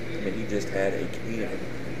 I mean, he just had a cannon.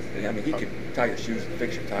 I mean, he could tie your shoes and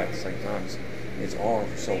fix your tie at the same time. His arms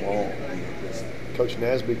were so long. Coach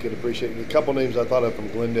Nasby could appreciate it. A couple names I thought of from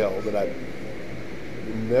Glendale that I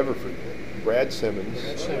never forget. Brad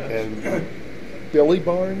Simmons and Billy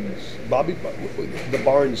Barnes, the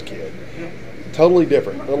Barnes kid. Totally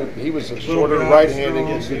different. He was a shorter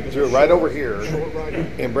right-handed, he threw it right over here.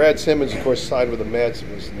 And Brad Simmons, of course, side with the Mets,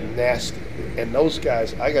 was nasty. And those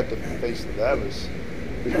guys, I got to face that was.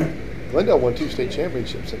 Glendale won 2 state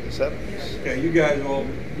championships in the 70s. Okay, you guys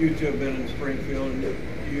you two have been in Springfield, and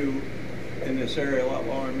you in this area a lot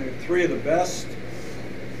longer. Maybe 3 of the best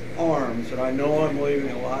arms, and I know I'm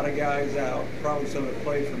leaving a lot of guys out. Probably some that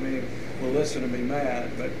played for me will listen to me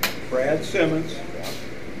mad, but Brad Simmons,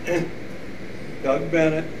 Doug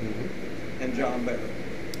Bennett, and John Barrett.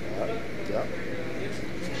 Yeah.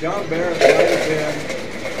 John Barrett might have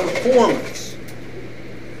been performance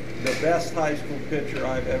the best high school pitcher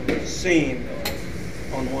I've ever seen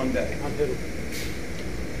on one day.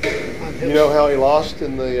 You know how he lost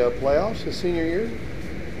in the playoffs his senior year?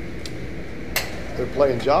 They're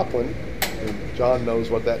playing Joplin, and John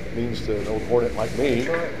knows what that means to an old Hornet like me.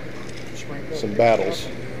 Some battles.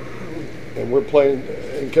 And we're playing,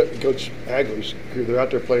 and Coach Hagler's crew, they're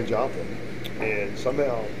out there playing Joplin. And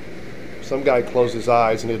somehow, some guy closed his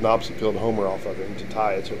eyes and hit an opposite field homer off of him to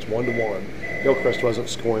tie it, so it's 1-1. Hillcrest wasn't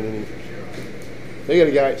scoring anything. They got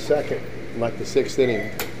a guy at second in like the 6th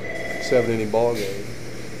inning, 7-inning ball game.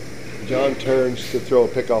 John turns to throw a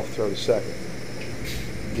pickoff throw to second.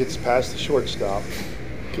 Gets past the shortstop,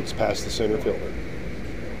 gets past the center fielder.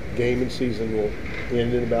 Game and season will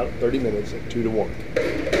end in about 30 minutes at 2-1.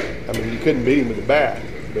 I mean, you couldn't beat him with the bat,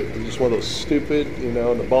 but it was just one of those stupid, and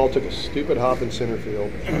the ball took a stupid hop in center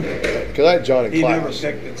field. Because I had John in class. He never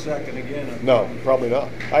picked it second again. No, probably not.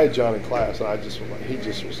 I had John in class, and he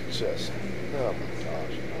just was just, oh my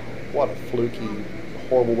gosh, what a fluky,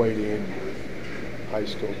 horrible way to end your high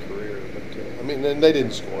school career. But I mean, and they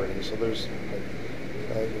didn't score any, so there's.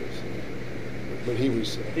 But he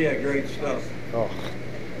was. Yeah, great stuff.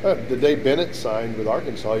 The day Bennett signed with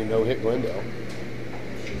Arkansas, hit Glendale.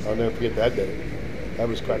 I'll never forget that day. That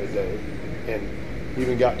was quite a day. And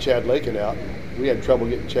even got Chad Lakin out. We had trouble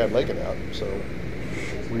getting Chad Lakin out, so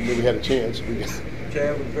we knew we had a chance.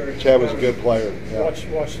 Chad was a good player. Yeah.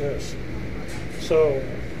 Watch this. So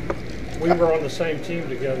we were on the same team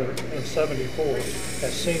together in '74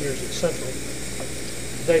 as seniors at Central.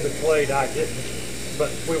 David played, I didn't,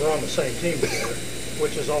 but we were on the same team together,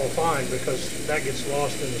 which is all fine because that gets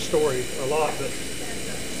lost in the story a lot. But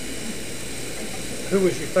who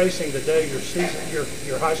was you facing the day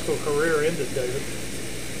your high school career ended, David?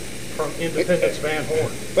 From Independence Van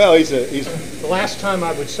Horn. Well, he's the last time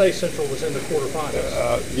I would say Central was in the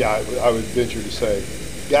quarterfinals. Yeah, I would venture to say.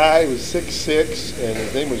 Guy was 6'6", and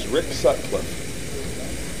his name was Rick Sutcliffe.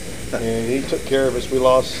 and he took care of us. We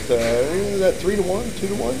lost that 3-1,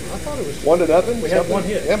 2-1, I thought it was 1-0. We had one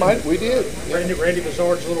hit. Yeah, we did. Randy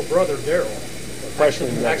Bazard's little brother, Daryl,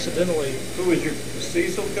 Freshman. accidentally. Who was your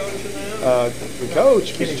Cecil coach in that? The coach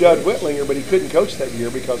was Kenny Judd Williams. Whitlinger, but he couldn't coach that year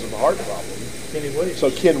because of a heart problem. Kenny Williams. So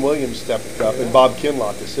Ken Williams stepped up, and Bob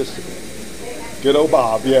Kinlock assisted him. Good old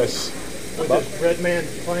Bob, yes. with Bob- his Red Man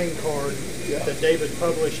playing card that David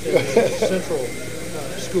published in the Central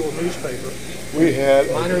School newspaper. We had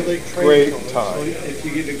Minor a league training great cards. So time. if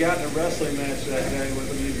you could have gotten a wrestling match that day with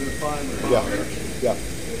him, you'd been fine with Yeah, Bob.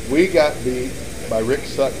 yeah. We got beat by Rick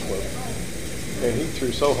Sutcliffe, and he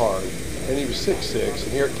threw so hard, and he was 6'6",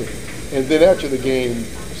 and here it came. And then after the game,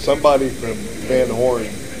 somebody from Van Horn,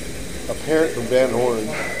 a parent from Van Horn,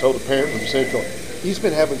 told a parent from Central, he's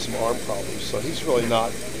been having some arm problems, so he's really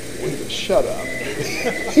not. We said, shut up.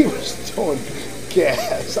 He was throwing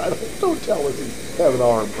gas. Don't tell us he's having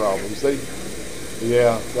arm problems.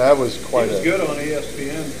 Yeah, that was He quite was good on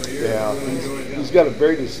ESPN for years. Yeah, I really enjoyed him. he's got a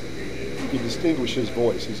very you can distinguish his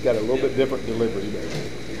voice. He's got a little bit different delivery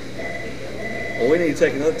there. Well, we need to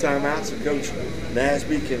take another time out so Coach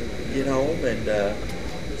Nasby can get home and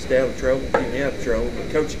stay out of trouble, keep me out of trouble.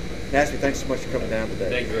 But Coach Nasby, thanks so much for coming down today.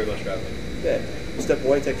 Thank you very much for having me. Yeah. Step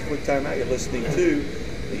away, take a quick time out. You're listening to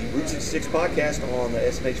the Route 66 podcast on the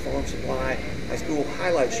SNH Farm Supply High School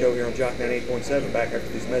Highlight Show here on Jock 98.7. Back after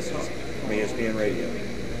these messages from ESPN Radio.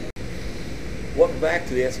 Welcome back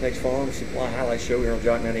to the SNH Farm Supply Highlight Show here on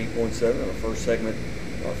Jock 98.7. Our first segment,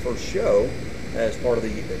 our first show as part of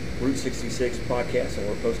the Route 66 podcast and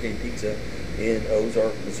our post-game pizza in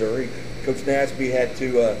Ozark, Missouri. Coach Nasby had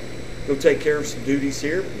to go take care of some duties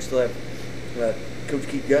here, but we still have Coach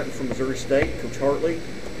Keith Gutton from Missouri State, Coach Hartley,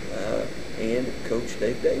 and Coach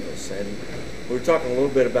Dave Davis. And we were talking a little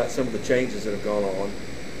bit about some of the changes that have gone on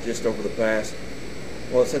just over the past,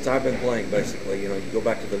 well, since I've been playing, basically. You know, you go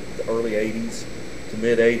back to the early 80s to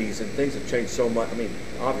mid 80s, and things have changed so much. I mean,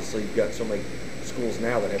 obviously, you've got so many schools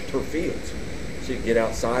now that have turf fields, so you can get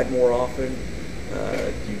outside more often.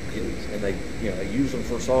 You can, and they use them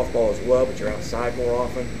for softball as well, but you're outside more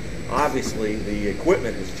often. Obviously, the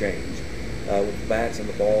equipment has changed with the bats and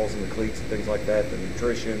the balls and the cleats and things like that. The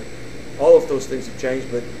nutrition, all of those things have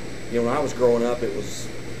changed. But when I was growing up, it was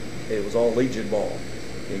all Legion ball.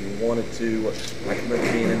 You wanted to. I can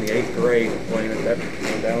remember being in the 8th grade and playing at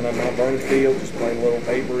that down on Mount Vernon field, just playing a little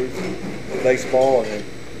Babe Ruth baseball, and then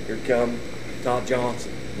here'd come Todd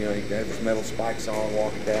Johnson. He'd have his metal spikes on,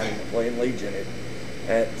 walking down and playing Legion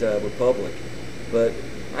at Republic. But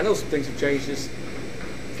I know some things have changed just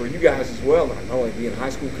for you guys as well. Not only being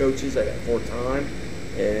high school coaches for a time,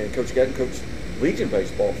 and Coach Gutton coached Legion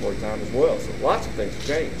baseball for a time as well. So lots of things have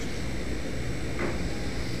changed.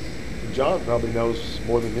 John probably knows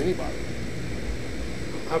more than anybody.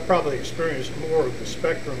 I've probably experienced more of the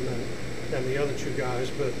spectrum than the other two guys,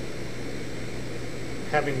 but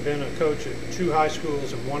having been a coach at 2 high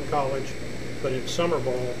schools and 1 college, but in summer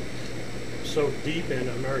ball, so deep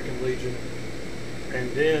into American Legion,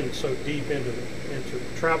 and then so deep into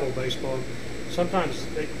travel baseball, sometimes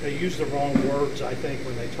they use the wrong words, I think,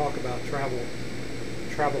 when they talk about travel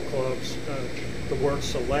clubs. The word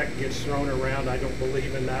select gets thrown around. I don't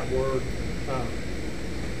believe in that word.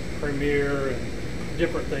 Premier and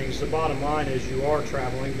different things. The bottom line is you are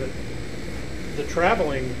traveling, but the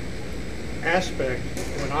traveling aspect,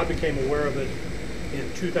 when I became aware of it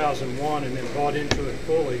in 2001 and then bought into it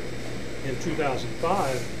fully in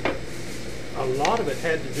 2005, a lot of it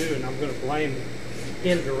had to do, and I'm going to blame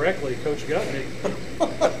indirectly Coach Gutnick,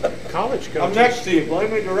 college coaches. I'm next to you.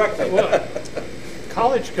 Blame me directly. Well,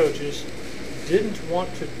 college coaches didn't want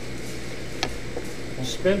to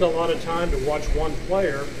spend a lot of time to watch one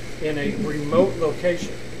player in a remote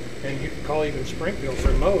location, and you could call even Springfield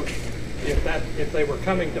remote if they were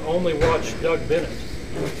coming to only watch Doug Bennett.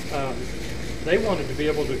 They wanted to be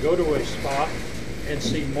able to go to a spot and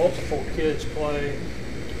see multiple kids play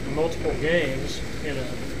multiple games in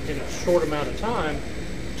a short amount of time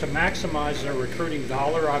to maximize their recruiting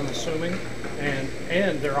dollar, I'm assuming,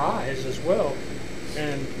 and their eyes as well.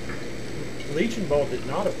 And Legion Ball did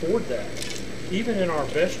not afford that. Even in our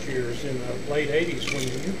best years in the late 80s when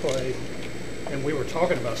you played, and we were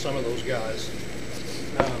talking about some of those guys,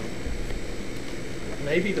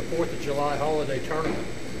 maybe the 4th of July holiday tournament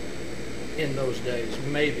in those days,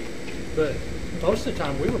 maybe. But most of the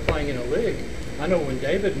time we were playing in a league. I know when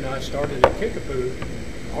David and I started at Kickapoo,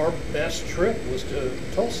 our best trip was to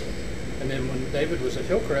Tulsa. And then when David was at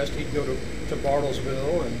Hillcrest, he'd go to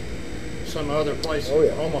Bartlesville and some other place,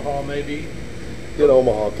 Omaha maybe. Did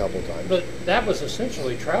Omaha a couple times. But that was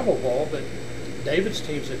essentially travel ball. But David's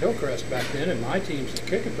teams at Hillcrest back then and my teams at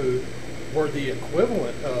Kickapoo, were the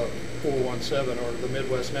equivalent of 417 or the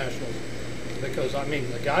Midwest Nationals. Because, I mean,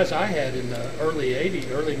 the guys I had in the early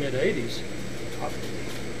mid-'80s,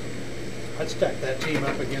 I'd stack that team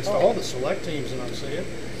up against all the select teams that I'm seeing.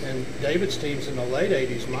 And David's teams in the late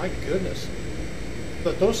 80s, my goodness.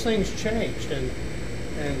 But those things changed, and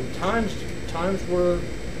times were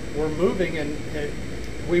moving, and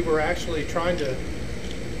we were actually trying to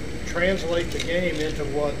translate the game into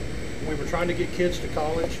what we were trying to get kids to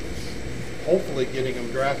college, hopefully getting them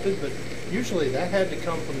drafted, but usually that had to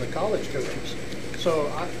come from the college coaches.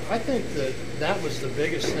 So I think that was the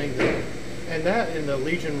biggest thing and the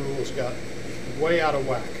Legion rules got way out of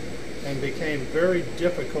whack and became very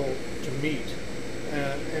difficult to meet.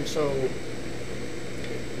 And so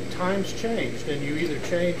times changed, and you either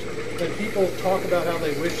change, and people talk about how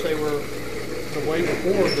they wish they were the way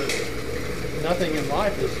before, but nothing in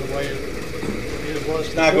life is the way it was.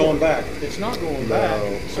 It's not going back. It's not going back.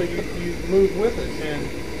 So you move with it,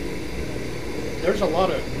 and there's a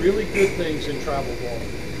lot of really good things in travel ball.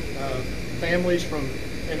 Families from,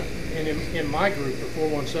 and in my group, the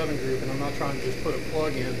 417 group, and I'm not trying to just put a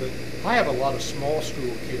plug in, but I have a lot of small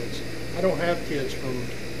school kids. I don't have kids from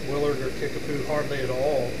Willard or Kickapoo hardly at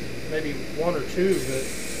all, maybe one or two, but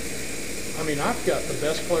I mean, I've got the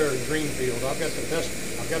best player in Greenfield. I've got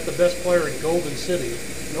the best player in Golden City.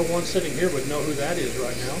 No one sitting here would know who that is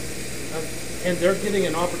right now. And they're getting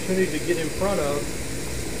an opportunity to get in front of,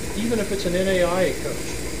 even if it's an NAIA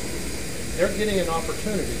coach, they're getting an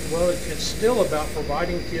opportunity. Well, it's still about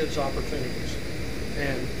providing kids opportunities.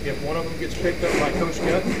 And if one of them gets picked up by Coach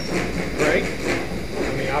Gutton, great.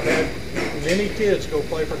 I mean, I've had many kids go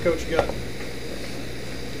play for Coach Gutton.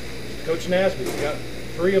 Coach Nasby's got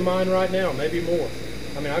 3 of mine right now, maybe more.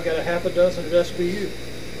 I mean, I've got a half a dozen at SBU.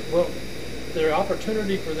 Well, the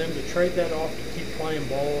opportunity for them to trade that off to keep playing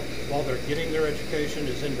ball while they're getting their education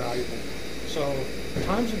is invaluable. So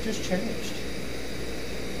times have just changed.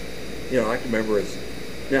 You know, I can remember as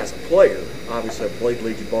a player, obviously I played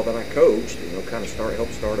Legion ball, then I coached, kind of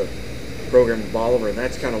helped start a program in Bolivar, and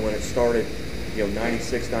that's kind of when it started,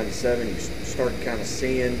 96, 97, you started kind of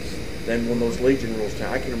seeing, then when those Legion rules came,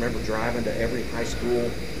 I can remember driving to every high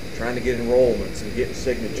school, trying to get enrollments and getting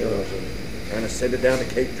signatures and trying to send it down to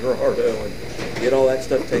Cape Girardeau and get all that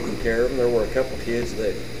stuff taken care of. And there were a couple kids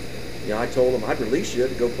that, I told them I'd release you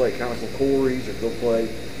to go play Conical Quarries or go play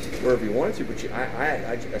wherever you wanted to, but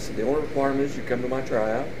I said the only requirement is you come to my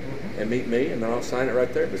tryout and meet me, and then I'll sign it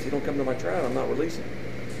right there. But if you don't come to my tryout, I'm not releasing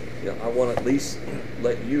you. I want to at least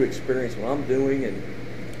let you experience what I'm doing, and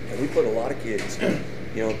we put a lot of kids, in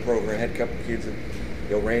the program. I had a couple of kids that,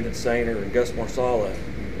 Randon Sainer and Gus Marsala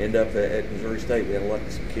end up at Missouri State. We had to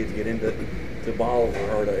let some kids get into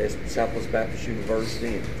Bolivar or to Southwest Baptist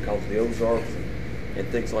University and College of the Ozarks and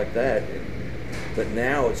things like that. But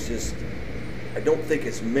now it's just, I don't think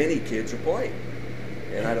as many kids are playing.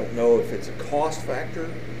 And I don't know if it's a cost factor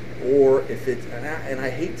or if it's, and I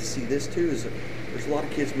hate to see this too, is that there's a lot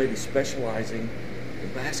of kids maybe specializing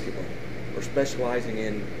in basketball or specializing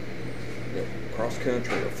in cross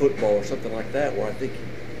country or football or something like that, where I think,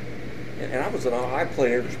 and I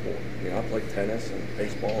played every sport. I played tennis and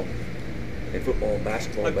baseball and football and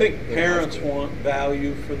basketball. I think parents want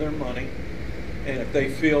value for their money, and if they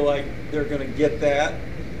feel like they're going to get that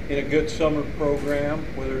in a good summer program,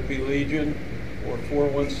 whether it be Legion or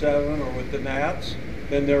 417 or with the Nats,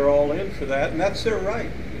 then they're all in for that, and that's their right.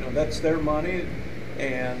 That's their money,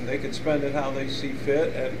 and they can spend it how they see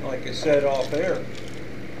fit. And like I said off air,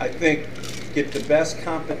 I think get the best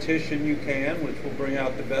competition you can, which will bring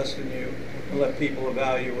out the best in you and let people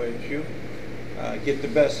evaluate you. Get the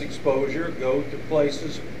best exposure, go to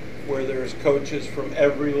places where there's coaches from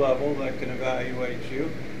every level that can evaluate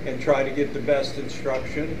you, and try to get the best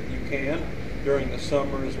instruction you can during the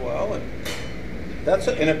summer as well. And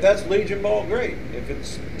if that's Legion ball, great. If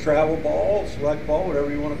it's travel ball, select ball,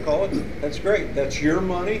 whatever you want to call it, that's great. That's your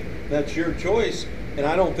money, that's your choice, and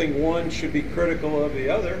I don't think one should be critical of the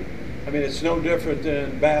other. I mean, it's no different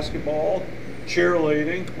than basketball,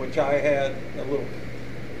 cheerleading, which I had a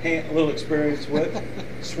little experience with,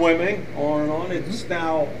 swimming, on and on. It's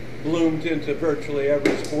now bloomed into virtually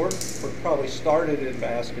every sport, or probably started in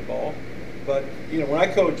basketball. But, when I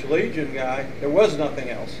coached Legion guy, there was nothing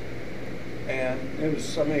else. And it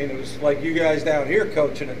was like you guys down here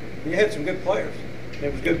coaching it. You had some good players.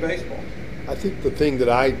 It was good baseball. I think the thing that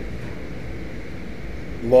I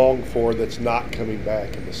long for that's not coming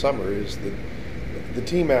back in the summer is the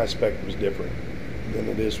team aspect was different than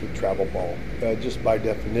it is with travel ball. Just by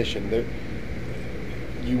definition,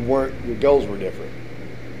 your goals were different.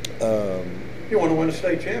 You want to win a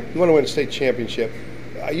state championship. You want to win a state championship.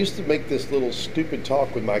 I used to make this little stupid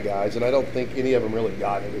talk with my guys, and I don't think any of them really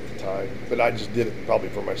got it at the time, but I just did it probably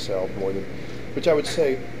for myself more than, which I would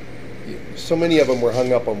say, so many of them were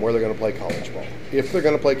hung up on where they're going to play college ball. If they're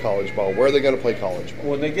going to play college ball, where are they going to play college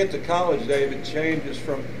ball? When they get to college, Dave, it changes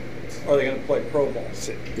from, are they going to play pro ball?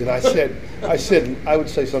 And I said, I would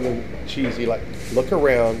say something cheesy like, look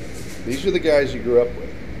around. These are the guys you grew up with.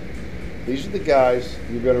 These are the guys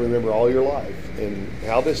you're going to remember all your life. And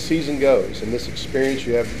how this season goes and this experience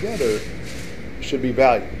you have together should be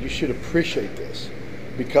valued. You should appreciate this.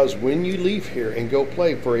 Because when you leave here and go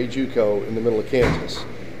play for a JUCO in the middle of Kansas,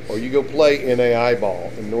 or you go play NAI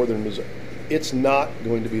ball in northern Missouri, it's not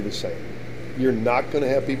going to be the same. You're not going to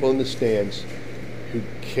have people in the stands who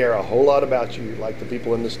care a whole lot about you like the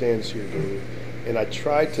people in the stands here do. And I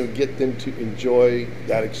try to get them to enjoy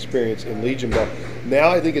that experience in Legion ball. Now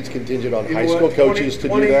I think it's contingent on high school coaches to do that.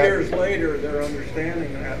 20 years later, they're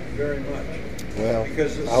understanding that very much. Well,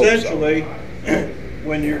 because I hope so. essentially,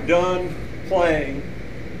 when you're done playing,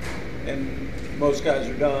 and most guys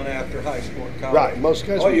are done after high school and college. Right, most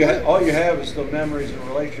guys all are you done. all you have is the memories and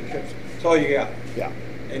relationships. That's all you got. Yeah.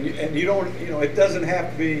 And you don't, it doesn't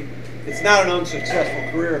have to be. It's not an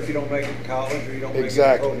unsuccessful career if you don't make it to college or you don't make it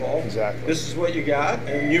to pro ball. Exactly. This is what you got,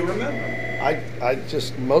 and you remember. I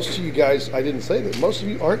just, most of you guys, I didn't say that, most of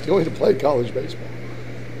you aren't going to play college baseball.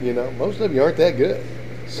 Most of you aren't that good.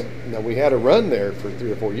 Now, we had a run there for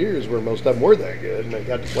 3 or 4 years where most of them were that good and they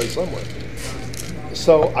got to play somewhere.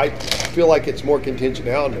 So I feel like it's more contingent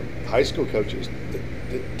now on the high school coaches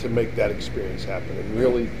to make that experience happen. And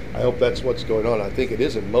really, I hope that's what's going on. I think it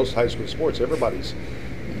is in most high school sports. Everybody's,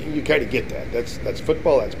 you kind of get that. That's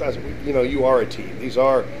football, that's basketball. You are a team. These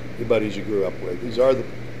are the buddies you grew up with. These are the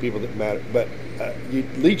people that matter. But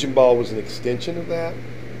Legion ball was an extension of that,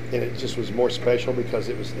 and it just was more special because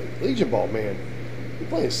it was the Legion ball, man. You're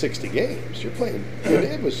playing 60 games. You're playing, and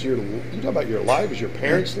it was you talk about your life, it was your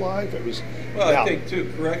parents' life. It was. Well, now, I think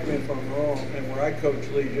too. Correct me if I'm wrong. And where I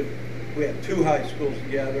coached Legion, we had 2 high schools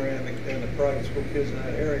together and the private school kids in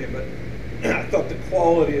that area. But I thought the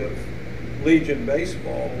quality of Legion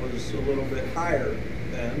baseball was a little bit higher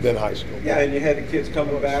than high school. Yeah, and you had the kids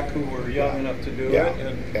coming back who were young enough to do it,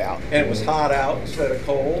 and it was hot out instead of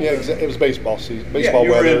cold. Yeah, it was baseball season, baseball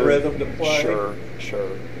you weather. were in rhythm to play.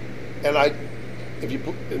 Sure. And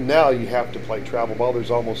now you have to play travel ball.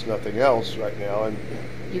 There's almost nothing else right now, and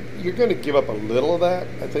you're going to give up a little of that,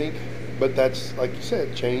 I think. But that's, like you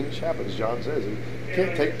said, change happens. John says you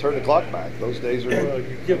can't turn the clock back. Those days are. Well,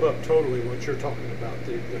 you give up totally what you're talking about.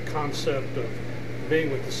 The concept of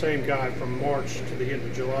being with the same guy from March to the end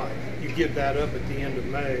of July. You give that up at the end of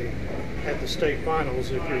May at the state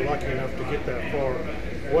finals if you're lucky enough to get that far.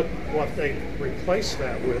 What they replace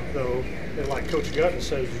that with, though, and like Coach Gutton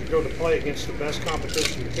says, you go to play against the best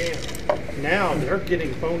competition you can. Now they're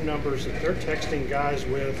getting phone numbers that they're texting guys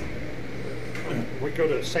with. We go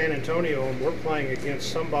to San Antonio and we're playing against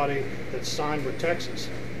somebody that's signed with Texas.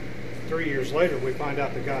 3 years later, we find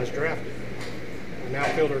out the guy's drafted. An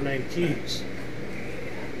outfielder named Keys.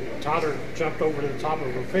 Totter jumped over to the top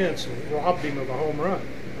of a fence and robbed him of a home run.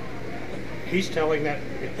 He's telling that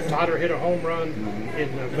Totter hit a home run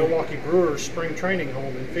in the Milwaukee Brewers spring training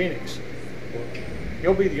home in Phoenix. Well,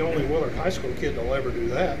 he'll be the only Willard High School kid that'll ever do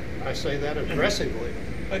that. I say that aggressively.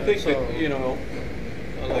 I think that,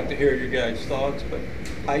 I'd like to hear your guys' thoughts, but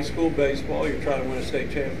high school baseball, you're trying to win a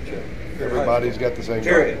state championship. Everybody's got the same.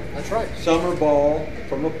 Period. That's right. Summer ball,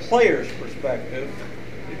 from a player's perspective,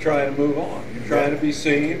 you're trying to move on. You're trying to be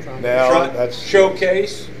seen. Now that's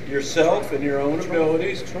showcase yourself and your own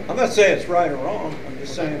abilities. I'm not saying it's right or wrong. I'm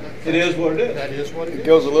just saying it is what it is. That is what it is. It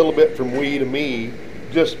goes a little bit from we to me,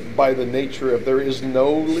 just by the nature of there is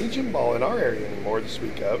no Legion ball in our area anymore to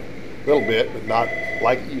speak of. A little bit, but not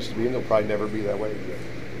like it used to be, and it'll probably never be that way again.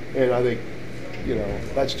 And I think,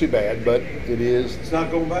 that's too bad, but it is. It's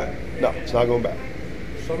not going back? No, it's not going back.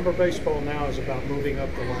 Summer baseball now is about moving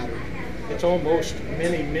up the ladder. It's almost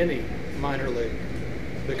mini minor league.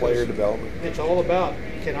 Player development. It's all about,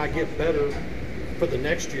 can I get better for the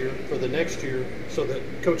next year, so that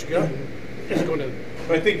Coach Gutton is going to.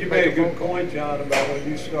 But I think you made a good point, John, about when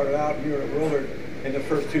you started out and you were at Willard and the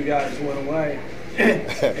first 2 guys went away.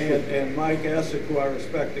 and Mike Essick, who I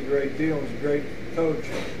respect a great deal, was a great coach.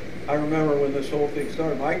 I remember when this whole thing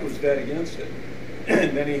started, Mike was dead against it.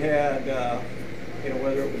 And then he had,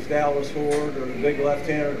 whether it was Dallas Horde or the big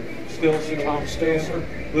left-hander, Stilson, Tom Stanford,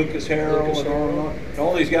 Lucas Harrell, and on and on. And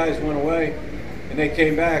all these guys went away, and they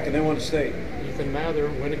came back, and they won the state. Ethan Mather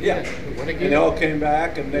went again. Yeah. And they all came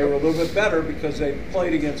back, and they were a little bit better because they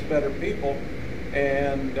played against better people.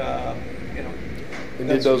 And, And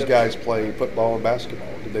That's did those the guys play football and basketball?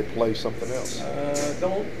 Did they play something else?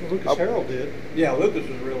 Don't. Lucas Harrell did. Yeah, Lucas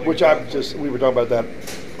was really. Which good. we were talking about that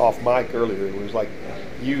off mic earlier. It was like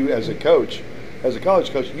you as a coach, as a college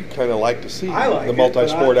coach, you kind of like to see I like the it,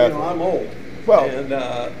 multi-sport but athlete. I'm old. Well- and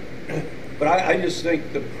but I just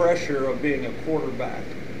think the pressure of being a quarterback,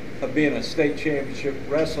 of being a state championship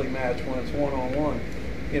wrestling match when it's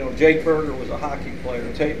 1-on-1. Jake Berger was a hockey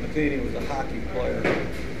player. Tate McKinney was a hockey player.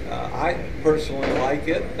 I personally like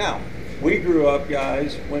it. Now, we grew up,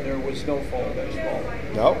 guys, when there was no fall baseball.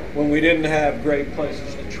 No. When we didn't have great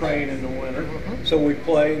places to train in the winter. So we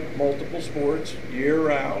played multiple sports year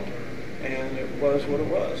round, and it was what it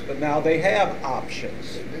was. But now they have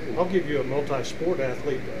options. I'll give you a multi-sport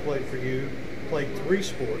athlete that played for you, played 3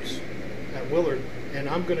 sports at Willard, and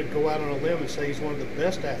I'm going to go out on a limb and say he's one of the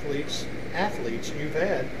best athletes you've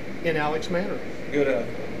had in Alex Manor. Good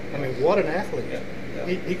I mean, what an athlete. Yeah, yeah.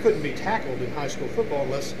 He couldn't be tackled in high school football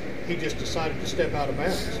unless he just decided to step out of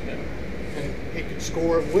bounds. And he could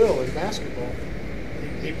score at will in basketball.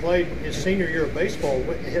 He played his senior year of baseball,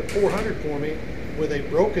 he hit 400 for me with a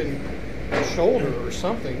broken shoulder or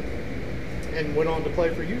something, and went on to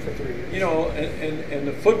play for you for 3 years. And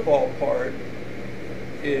the football part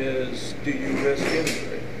is, do you risk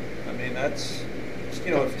injury? I mean, that's,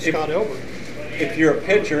 Scott Elbert. if you're a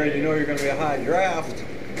pitcher and you know you're going to be a high draft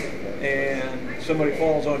and somebody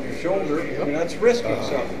falls on your shoulder, I mean, that's risking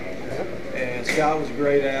something. And Scott was a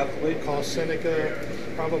great athlete. Cost Seneca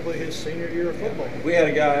probably his senior year of football. We had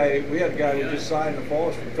a guy who just signed the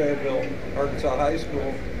fall from Fayetteville, Arkansas High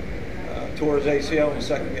School, tore his ACL in the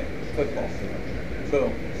second game, football.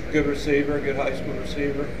 Boom. Good receiver, good high school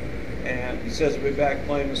receiver. And he says he'll be back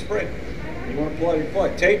playing in the spring. You want to play, you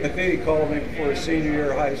play. Tate McKinney called me before his senior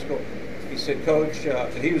year of high school. He said, Coach,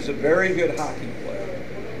 and he was a very good hockey player.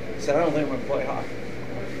 He said, I don't think I'm going to play hockey.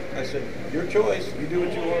 I said, your choice. You do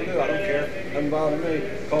what you want to do. I don't care. Doesn't bother me.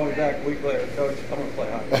 Call me back a week later. Coach, I'm going to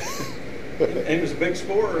play hockey. And he was a big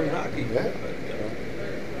scorer in hockey. Yeah. But,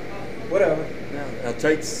 whatever. Now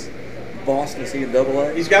Tate's Boston, is he in AA?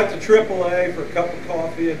 He's got the AAA for a cup of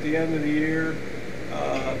coffee at the end of the year.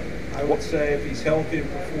 I would say if he's healthy and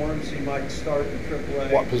performs, he might start in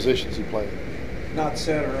AAA. What positions he playing? Not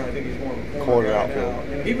center. I think he's more of a corner Corner right outfield.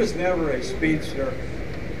 now. He was never a speedster,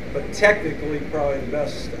 but technically probably the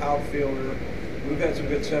best outfielder. We've had some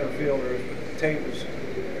good center fielders, but Tate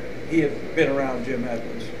he had been around Jim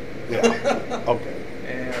Edwards. Yeah. Okay.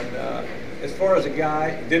 And as far as a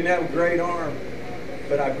guy, didn't have a great arm,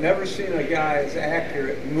 but I've never seen a guy as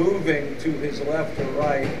accurate moving to his left or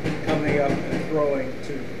right, coming up and throwing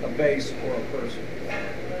to a base or a person.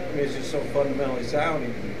 I mean, he's just so fundamentally sound.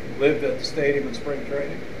 He lived at the stadium in spring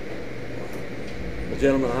training. Well,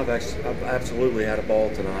 gentlemen, I've absolutely had a ball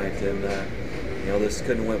tonight, and this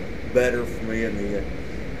couldn't have went better for me in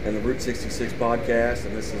the Route 66 podcast.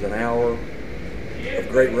 And this is an hour of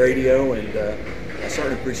great radio, and I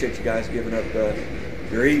certainly appreciate you guys giving up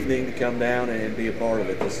your evening to come down and be a part of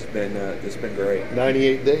it. This has been great.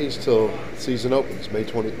 98 days till season opens,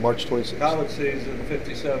 March 26th. College season,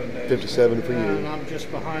 57 days. 57 for And you. I'm just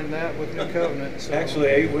behind that with New Covenant. So, Actually,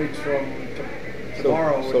 8 weeks from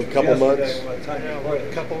tomorrow, so which a couple was yesterday months. by the time yeah, you well, a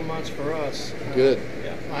quit. couple of months for us. Good.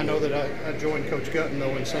 Yeah. I know that I joined Coach Gutton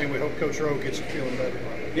though in saying we hope Coach Rowe gets feeling better.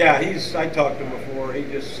 Yeah, I talked to him before.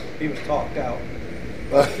 He was talked out.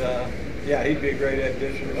 But yeah, he'd be a great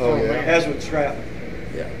addition. Oh, yeah. As would Stratton.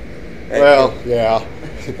 Yeah. Well, yeah.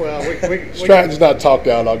 Well, we Stratton's not talked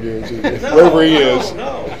out, I'll guarantee you. No, Wherever he is.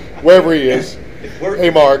 No. Wherever he is. Hey,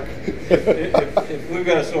 Mark. If we've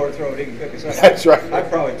got a sore throat, he can pick us up. That's right. I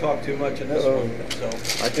probably talked too much in this one, so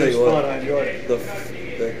I tell it was you what, fun. I enjoyed it. the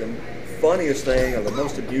funniest thing or the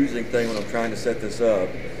most amusing thing when I'm trying to set this up,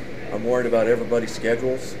 I'm worried about everybody's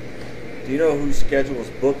schedules. Do you know whose schedule is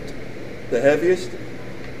booked the heaviest?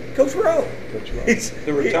 Coach Rowe. Coach Rowe.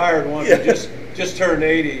 The retired one Yeah. that just turned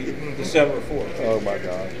 80 December 4th. Oh, my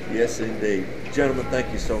gosh. Yes, indeed. Gentlemen,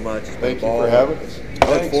 thank you so much. It's been Thank a you ball. for having us. I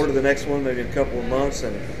look Thanks. forward to the next one, maybe in a couple of months,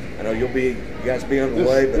 and I know you guys be on the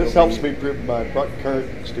way. But This it'll helps be- me prove my current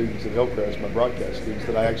students at Hillcrest, my broadcast students,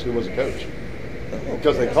 that I actually was a coach. Oh,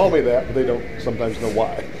 Because they call me that, but they don't sometimes know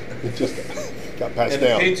why. It just got passed And the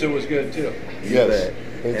down. pizza was good too. You Yes. bet.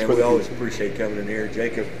 Thanks And for we the always pizza. appreciate coming in here.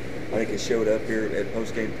 Jacob, I think, has showed up here at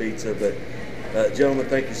Postgame Pizza. But, gentlemen,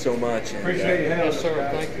 thank you so much. And, Appreciate you having yes, us, sir.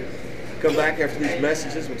 guys. Thank you. come back after these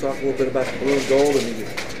messages. We'll talk a little bit about the blue and gold and the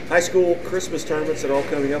high school Christmas tournaments that are all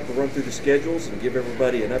coming up. We'll run through the schedules and give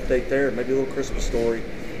everybody an update there and maybe a little Christmas story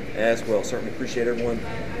as well. Certainly appreciate everyone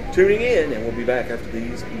tuning in, and we'll be back after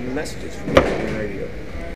these messages from Radio.